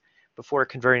concerns before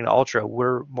converting to Ultra.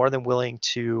 We're more than willing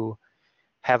to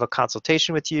have a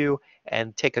consultation with you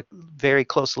and take a very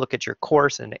close look at your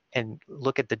course and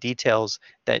look at the details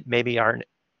that maybe aren't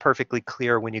perfectly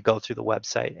clear when you go through the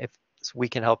website. If we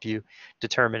can help you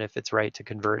determine if it's right to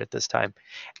convert at this time.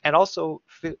 And also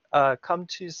come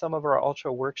to some of our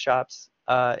Ultra workshops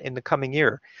in the coming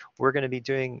year. We're going to be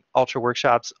doing Ultra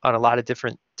workshops on a lot of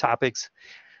different topics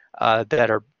that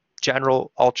are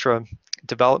general Ultra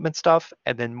development stuff,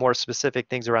 and then more specific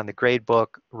things around the grade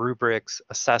book, rubrics,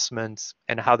 assessments,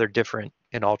 and how they're different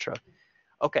in Ultra.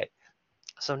 Okay,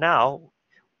 so now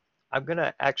I'm going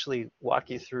to actually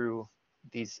walk you through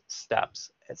these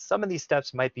steps. And some of these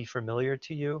steps might be familiar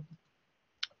to you,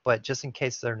 but just in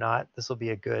case they're not, this will be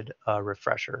a good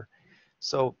refresher.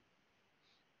 So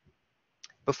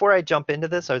before I jump into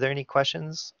this, are there any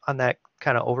questions on that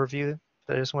kind of overview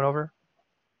that I just went over?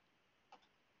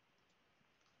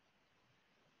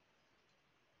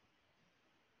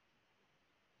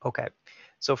 Okay,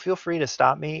 so feel free to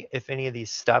stop me if any of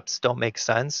these steps don't make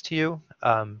sense to you.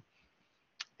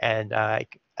 And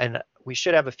we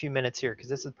should have a few minutes here because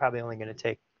this is probably only going to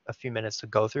take a few minutes to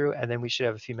go through, and then we should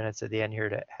have a few minutes at the end here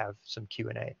to have some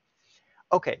Q&A.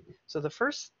 Okay, so the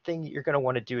first thing you're going to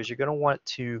want to do is you're going to want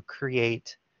to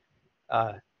create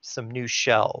some new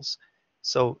shells.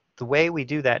 So the way we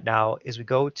do that now is we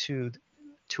go to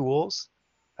Tools.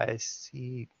 I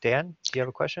see, Dan, do you have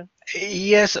a question?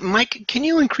 Yes, Mike, can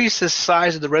you increase the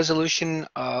size of the resolution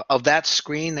of that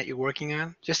screen that you're working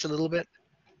on just a little bit?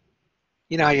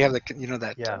 You know how you have the, you know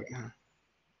that. Yeah.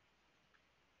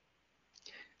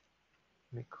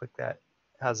 Let me click that.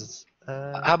 How's this?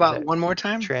 How about one more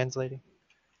time? Translating.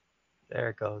 There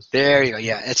it goes. There you go.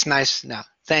 Yeah, it's nice now.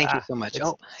 Thank you so much.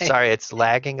 Oh, hey. Sorry, it's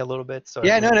lagging a little bit. So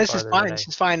yeah, no, this is fine. This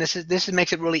is fine. This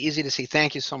makes it really easy to see.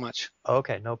 Thank you so much.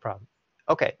 Okay, no problem.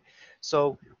 Okay,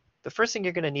 so the first thing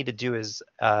you're going to need to do is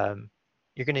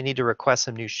you're going to need to request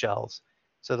some new shells.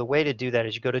 So the way to do that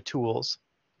is you go to Tools,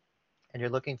 and you're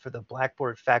looking for the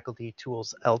Blackboard Faculty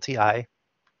Tools LTI.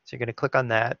 So you're going to click on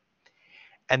that,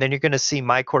 and then you're going to see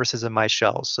My Courses and My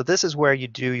Shells. So this is where you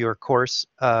do your course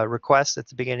requests at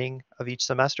the beginning of each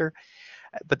semester.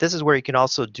 But this is where you can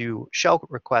also do shell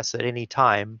requests at any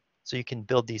time. So you can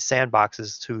build these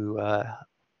sandboxes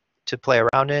to play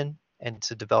around in and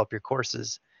to develop your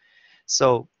courses.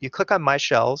 So you click on My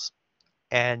Shells,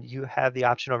 and you have the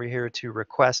option over here to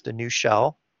request a new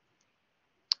shell.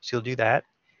 So you'll do that.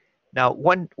 Now,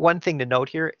 one thing to note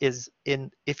here is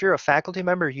if you're a faculty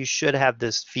member, you should have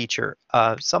this feature.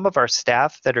 Some of our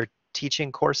staff that are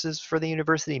teaching courses for the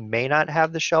university may not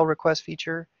have the shell request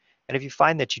feature. And if you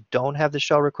find that you don't have the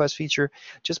shell request feature,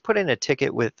 just put in a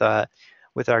ticket with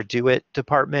our Do It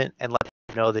department and let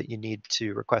them know that you need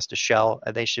to request a shell,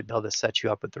 and they should be able to set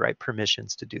you up with the right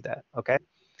permissions to do that. Okay.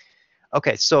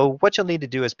 Okay. So what you'll need to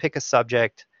do is pick a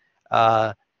subject.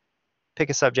 Pick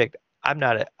a subject.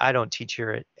 I don't teach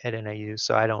here at NIU,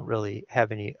 so I don't really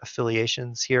have any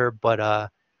affiliations here. But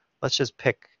let's just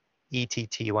pick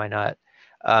ETT. Why not?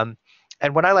 And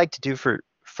what I like to do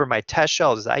for my test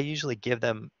shells is I usually give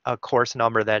them a course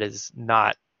number that is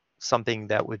not something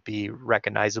that would be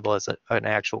recognizable as an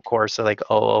actual course, so like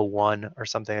 001 or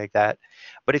something like that.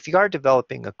 But if you are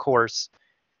developing a course,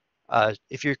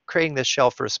 if you're creating this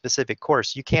shell for a specific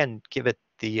course, you can give it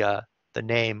the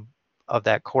name of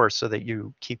that course so that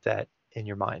you keep that in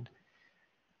your mind.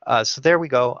 So there we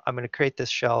go. I'm going to create this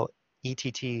shell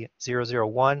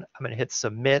ETT001. I'm going to hit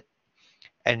submit,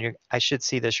 and I should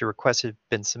see that your request has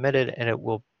been submitted, and it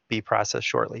will be processed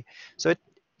shortly. So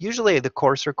usually the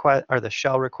course request or the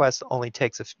shell request only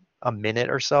takes a minute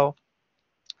or so.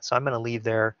 So I'm going to leave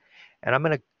there, and I'm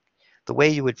going to the way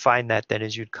you would find that then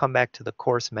is you'd come back to the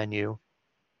course menu,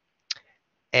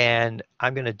 and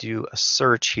I'm going to do a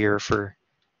search here for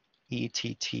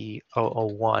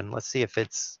ETT001. Let's see if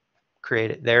it's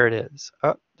created. There it is.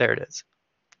 Oh, there it is.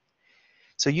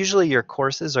 So usually your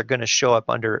courses are going to show up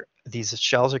under, these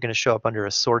shells are going to show up under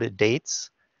assorted dates.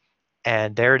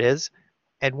 And there it is.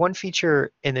 And one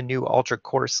feature in the new Ultra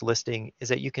course listing is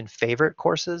that you can favorite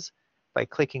courses by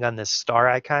clicking on this star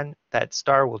icon. That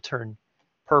star will turn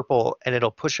purple and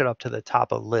it'll push it up to the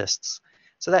top of lists.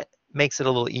 So that makes it a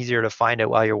little easier to find it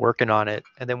while you're working on it.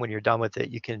 And then when you're done with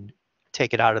it, you can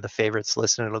take it out of the favorites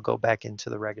list and it'll go back into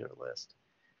the regular list.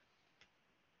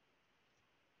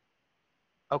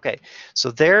 Okay,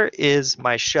 so there is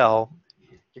my shell.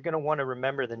 You're going to want to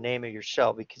remember the name of your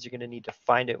shell because you're going to need to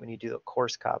find it when you do the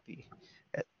course copy.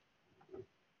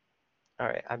 All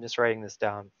right, I'm just writing this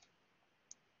down.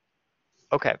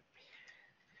 Okay.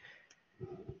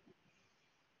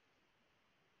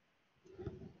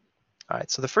 All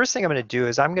right, so the first thing I'm going to do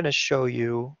is I'm going to show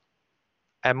you,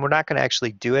 and we're not going to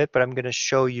actually do it, but I'm going to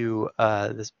show you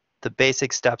the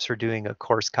basic steps for doing a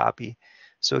course copy.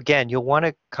 So again, you'll want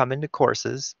to come into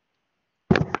courses,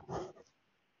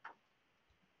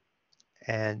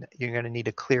 and you're going to need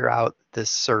to clear out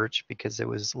this search because it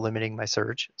was limiting my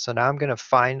search. So now I'm going to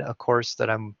find a course that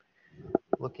I'm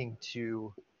looking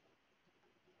to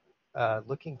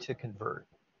convert.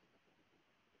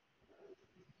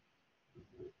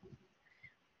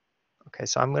 Okay,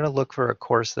 so I'm going to look for a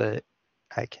course that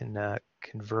I can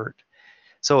convert.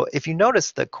 So if you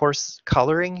notice the course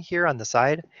coloring here on the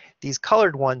side, these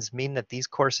colored ones mean that these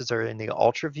courses are in the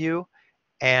Ultra view,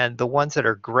 and the ones that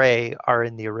are gray are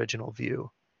in the original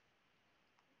view.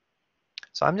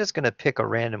 So I'm just going to pick a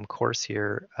random course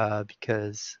here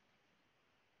because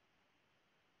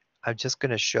I'm just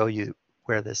going to show you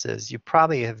where this is. You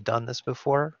probably have done this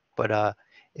before, but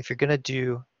if you're going to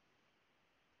do,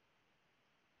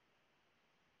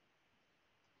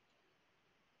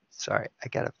 sorry,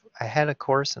 I had a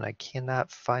course and I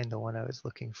cannot find the one I was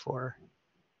looking for.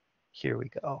 Here we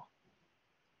go.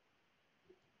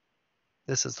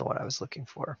 This is the one I was looking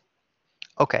for.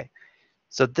 Okay,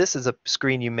 so this is a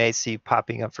screen you may see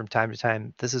popping up from time to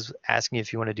time. This is asking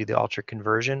if you want to do the Ultra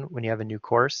conversion when you have a new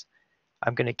course.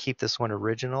 I'm going to keep this one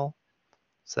original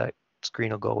so that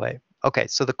screen will go away. Okay,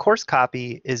 so the course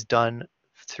copy is done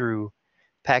through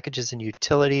packages and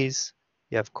utilities.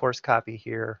 You have course copy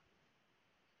here.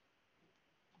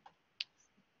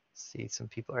 See, some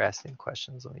people are asking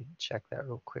questions. Let me check that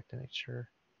real quick to make sure.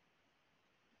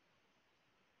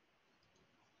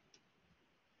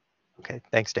 Okay,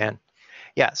 thanks, Dan.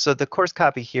 Yeah, so the course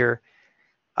copy here,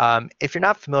 if you're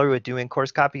not familiar with doing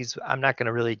course copies, I'm not going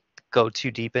to really go too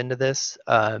deep into this,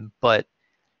 but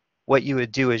what you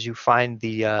would do is you find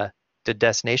the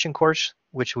destination course,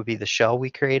 which would be the shell we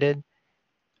created,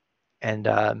 and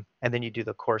then you do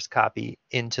the course copy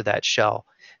into that shell.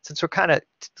 Since we're kind of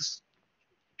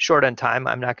short on time,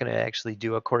 I'm not going to actually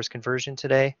do a course conversion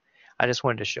today. I just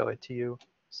wanted to show it to you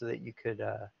so that you could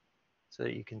so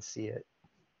that you can see it.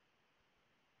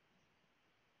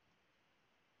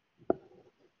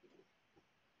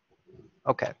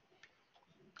 Okay,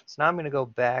 so now I'm going to go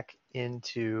back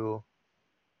into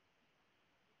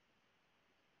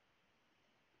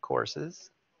courses,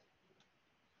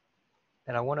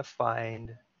 and I want to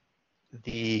find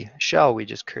the shell we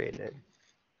just created.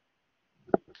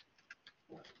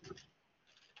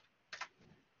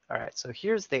 All right, so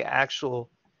here's the actual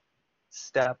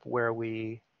step where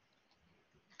we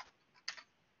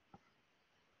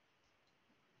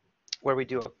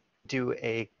do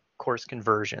a course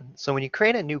conversion. So when you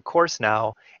create a new course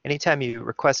now, anytime you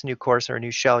request a new course or a new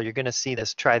shell, you're going to see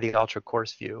this try the Ultra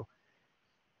course view.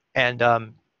 And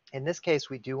in this case,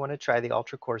 we do want to try the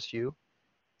Ultra course view.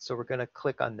 So we're going to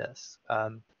click on this.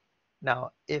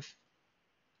 Now, if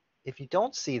you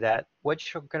don't see that,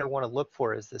 what you're going to want to look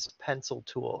for is this pencil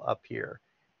tool up here.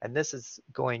 And this is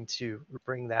going to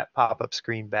bring that pop-up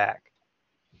screen back.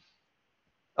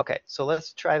 Okay, so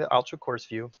let's try the Ultra course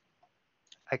view.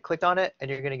 I clicked on it, and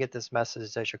you're going to get this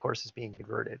message that your course is being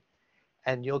converted.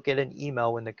 And you'll get an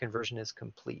email when the conversion is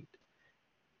complete.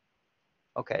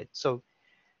 Okay, so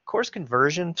course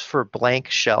conversions for blank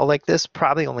shell like this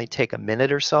probably only take a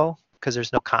minute or so because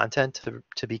there's no content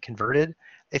to be converted.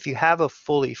 If you have a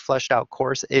fully fleshed out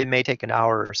course, it may take an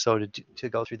hour or so to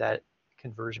go through that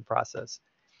conversion process.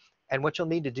 And what you'll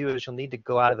need to do is you'll need to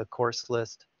go out of the course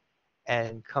list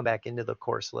and come back into the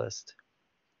course list.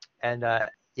 And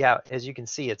yeah, as you can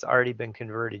see, it's already been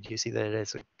converted. You see that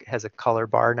it has a color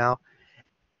bar now.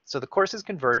 So the course is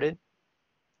converted,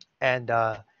 and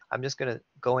I'm just going to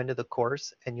go into the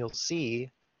course, and you'll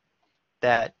see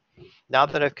that Now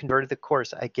that I've converted the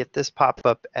course, I get this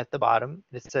pop-up at the bottom.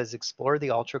 It says Explore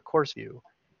the Ultra Course View.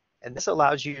 And this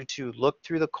allows you to look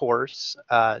through the course,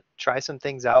 try some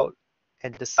things out,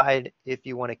 and decide if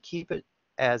you want to keep it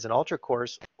as an Ultra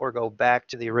course or go back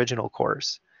to the original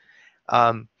course.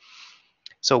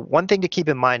 So one thing to keep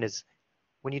in mind is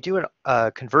when you do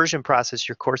a conversion process,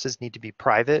 your courses need to be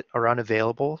private or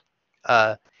unavailable.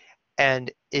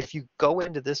 And if you go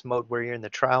into this mode where you're in the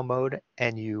trial mode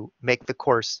and you make the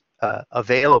course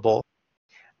available,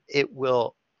 it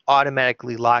will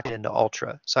automatically lock it into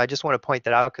Ultra. So I just want to point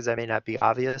that out because that may not be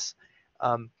obvious.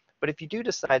 But if you do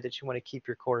decide that you want to keep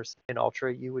your course in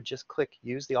Ultra, you would just click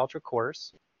Use the Ultra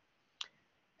course.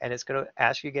 And it's going to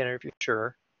ask you again if you're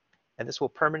sure. And this will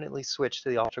permanently switch to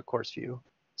the Ultra course view.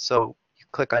 So you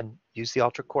click on Use the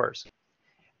Ultra course.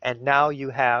 And now you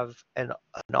have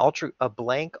a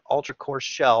blank Ultra course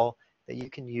shell that you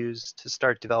can use to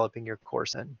start developing your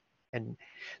course in. And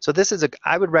so this is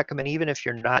I would recommend, even if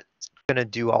you're not going to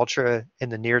do Ultra in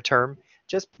the near term,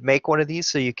 just make one of these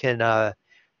so you can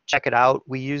check it out.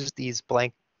 We use these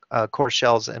blank course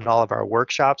shells in all of our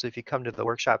workshops. If you come to the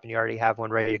workshop and you already have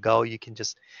one ready to go, you can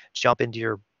just jump into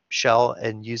your shell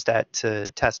and use that to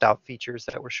test out features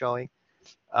that we're showing.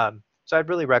 So I'd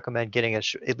really recommend getting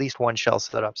at least one shell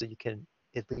set up so you can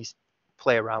at least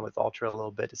play around with Ultra a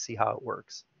little bit to see how it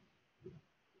works.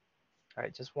 All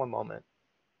right, just one moment.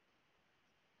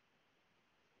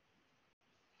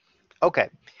 Okay,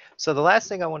 so the last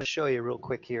thing I want to show you real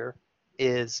quick here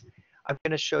is I'm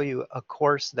going to show you a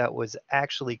course that was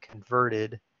actually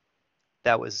converted,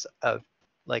 that was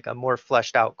like a more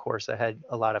fleshed out course that had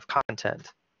a lot of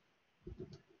content.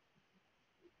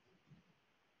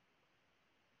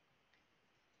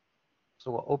 So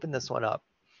we'll open this one up.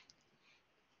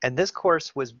 And this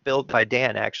course was built by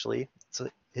Dan, actually. So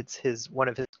it's one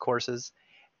of his courses.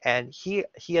 And he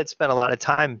had spent a lot of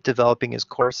time developing his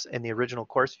course in the original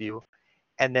course view.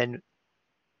 And then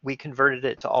we converted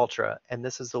it to Ultra. And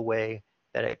this is the way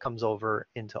that it comes over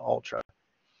into Ultra.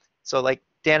 So like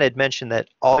Dan had mentioned, that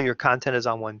all your content is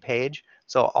on one page.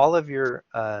 So all of your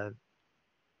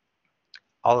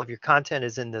content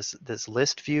is in this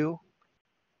list view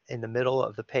in the middle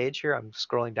of the page here. I'm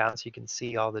scrolling down so you can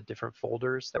see all the different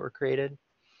folders that were created.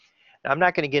 Now, I'm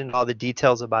not going to get into all the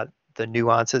details about the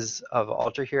nuances of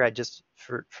Ultra here.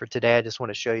 For today, I just want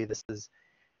to show you this is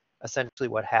essentially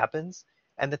what happens.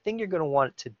 And the thing you're going to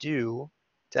want to do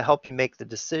to help you make the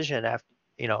decision after,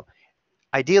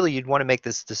 ideally you'd want to make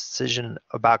this decision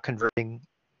about converting,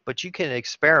 but you can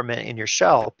experiment in your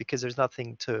shell because there's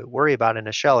nothing to worry about in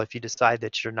a shell. If you decide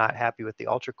that you're not happy with the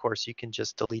Ultra course, you can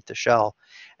just delete the shell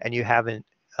and you haven't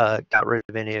got rid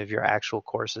of any of your actual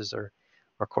courses or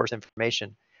course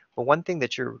information. But one thing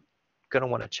that you're going to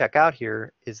want to check out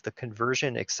here is the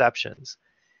conversion exceptions.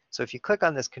 So if you click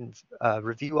on this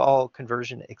review all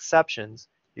conversion exceptions,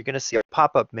 you're going to see a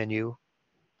pop-up menu.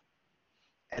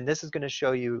 And this is going to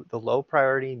show you the low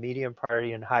priority, medium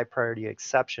priority, and high priority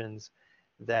exceptions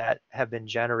that have been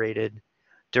generated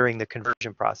during the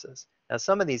conversion process. Now,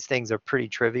 some of these things are pretty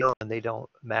trivial and they don't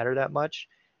matter that much.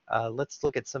 Let's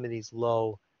look at some of these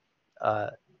low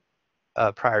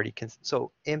priority.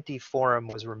 So empty forum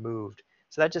was removed.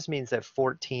 So that just means that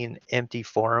 14 empty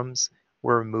forums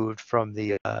were removed from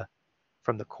the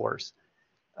course.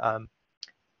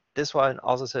 This one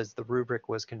also says the rubric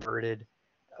was converted,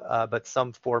 but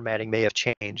some formatting may have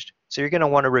changed. So you're going to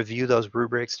want to review those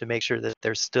rubrics to make sure that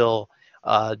they're still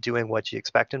doing what you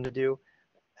expect them to do,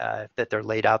 that they're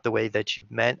laid out the way that you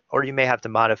meant, or you may have to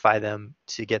modify them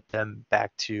to get them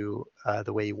back to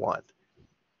the way you want.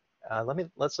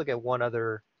 Let's look at one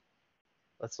other.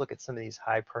 Let's look at some of these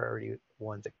high priority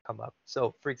ones that come up.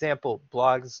 So for example,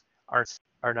 blogs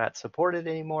are not supported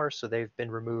anymore, so they've been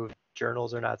removed.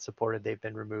 Journals are not supported, they've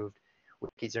been removed.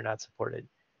 Wikis are not supported.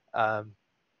 The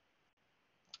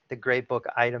gradebook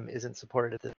item isn't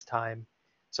supported at this time.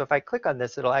 So if I click on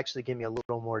this, it'll actually give me a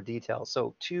little more detail.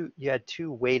 So you had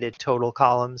two weighted total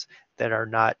columns that are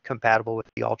not compatible with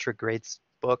the Ultra Grades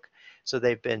book, so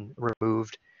they've been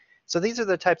removed. So these are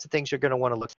the types of things you're going to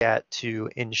want to look at to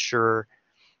ensure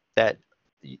that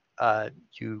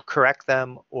you correct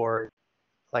them, or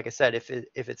like I said, if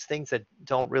it's things that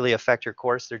don't really affect your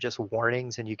course, they're just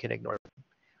warnings and you can ignore them.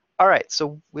 All right,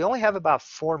 so we only have about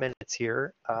 4 minutes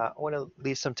here. I want to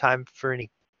leave some time for any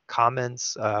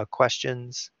comments,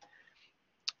 questions.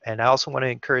 And I also want to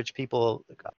encourage people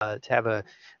to have a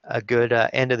good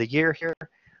end of the year here.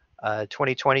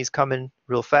 2020 is coming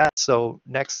real fast, so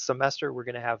next semester we're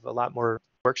going to have a lot more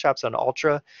workshops on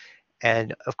Ultra.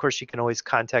 And of course, you can always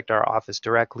contact our office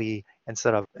directly and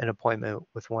set up an appointment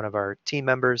with one of our team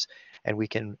members, and we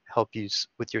can help you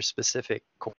with your specific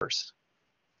course.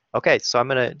 Okay, so I'm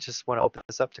gonna just want to open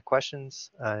this up to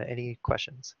questions. Any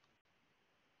questions?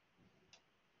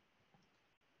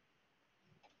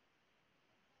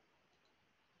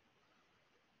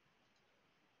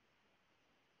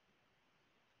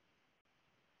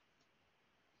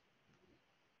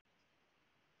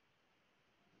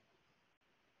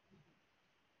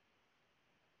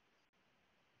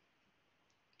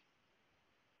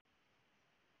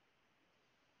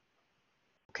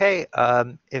 Okay,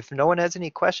 if no one has any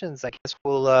questions, I guess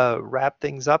we'll wrap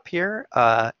things up here.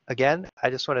 Again, I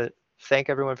just want to thank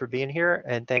everyone for being here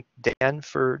and thank Dan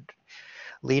for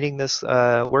leading this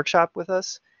workshop with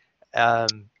us.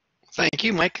 Thank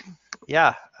you, Mike.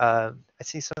 Yeah, I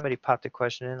see somebody popped a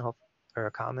question in or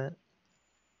a comment.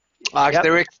 They were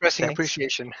Thanks. expressing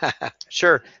appreciation.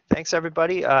 Sure. Thanks,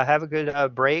 everybody. Have a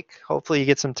good break. Hopefully you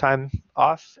get some time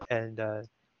off, and we'll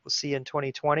see you in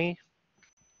 2020.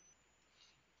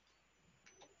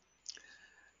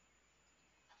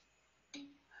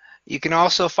 You can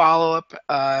also follow up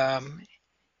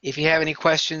if you have any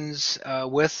questions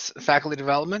with faculty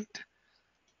development.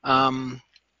 I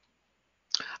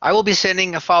will be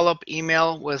sending a follow-up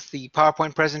email with the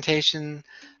PowerPoint presentation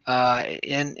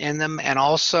in them, and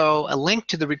also a link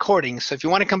to the recording. So if you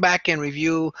want to come back and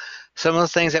review some of the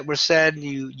things that were said,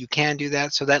 you can do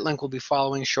that. So that link will be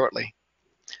following shortly.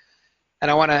 And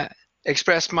I want to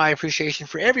express my appreciation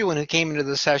for everyone who came into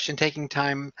the session, taking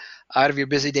time out of your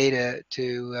busy day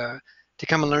to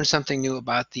come and learn something new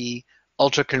about the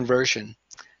ultra conversion.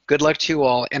 Good luck to you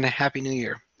all, and a Happy New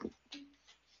Year.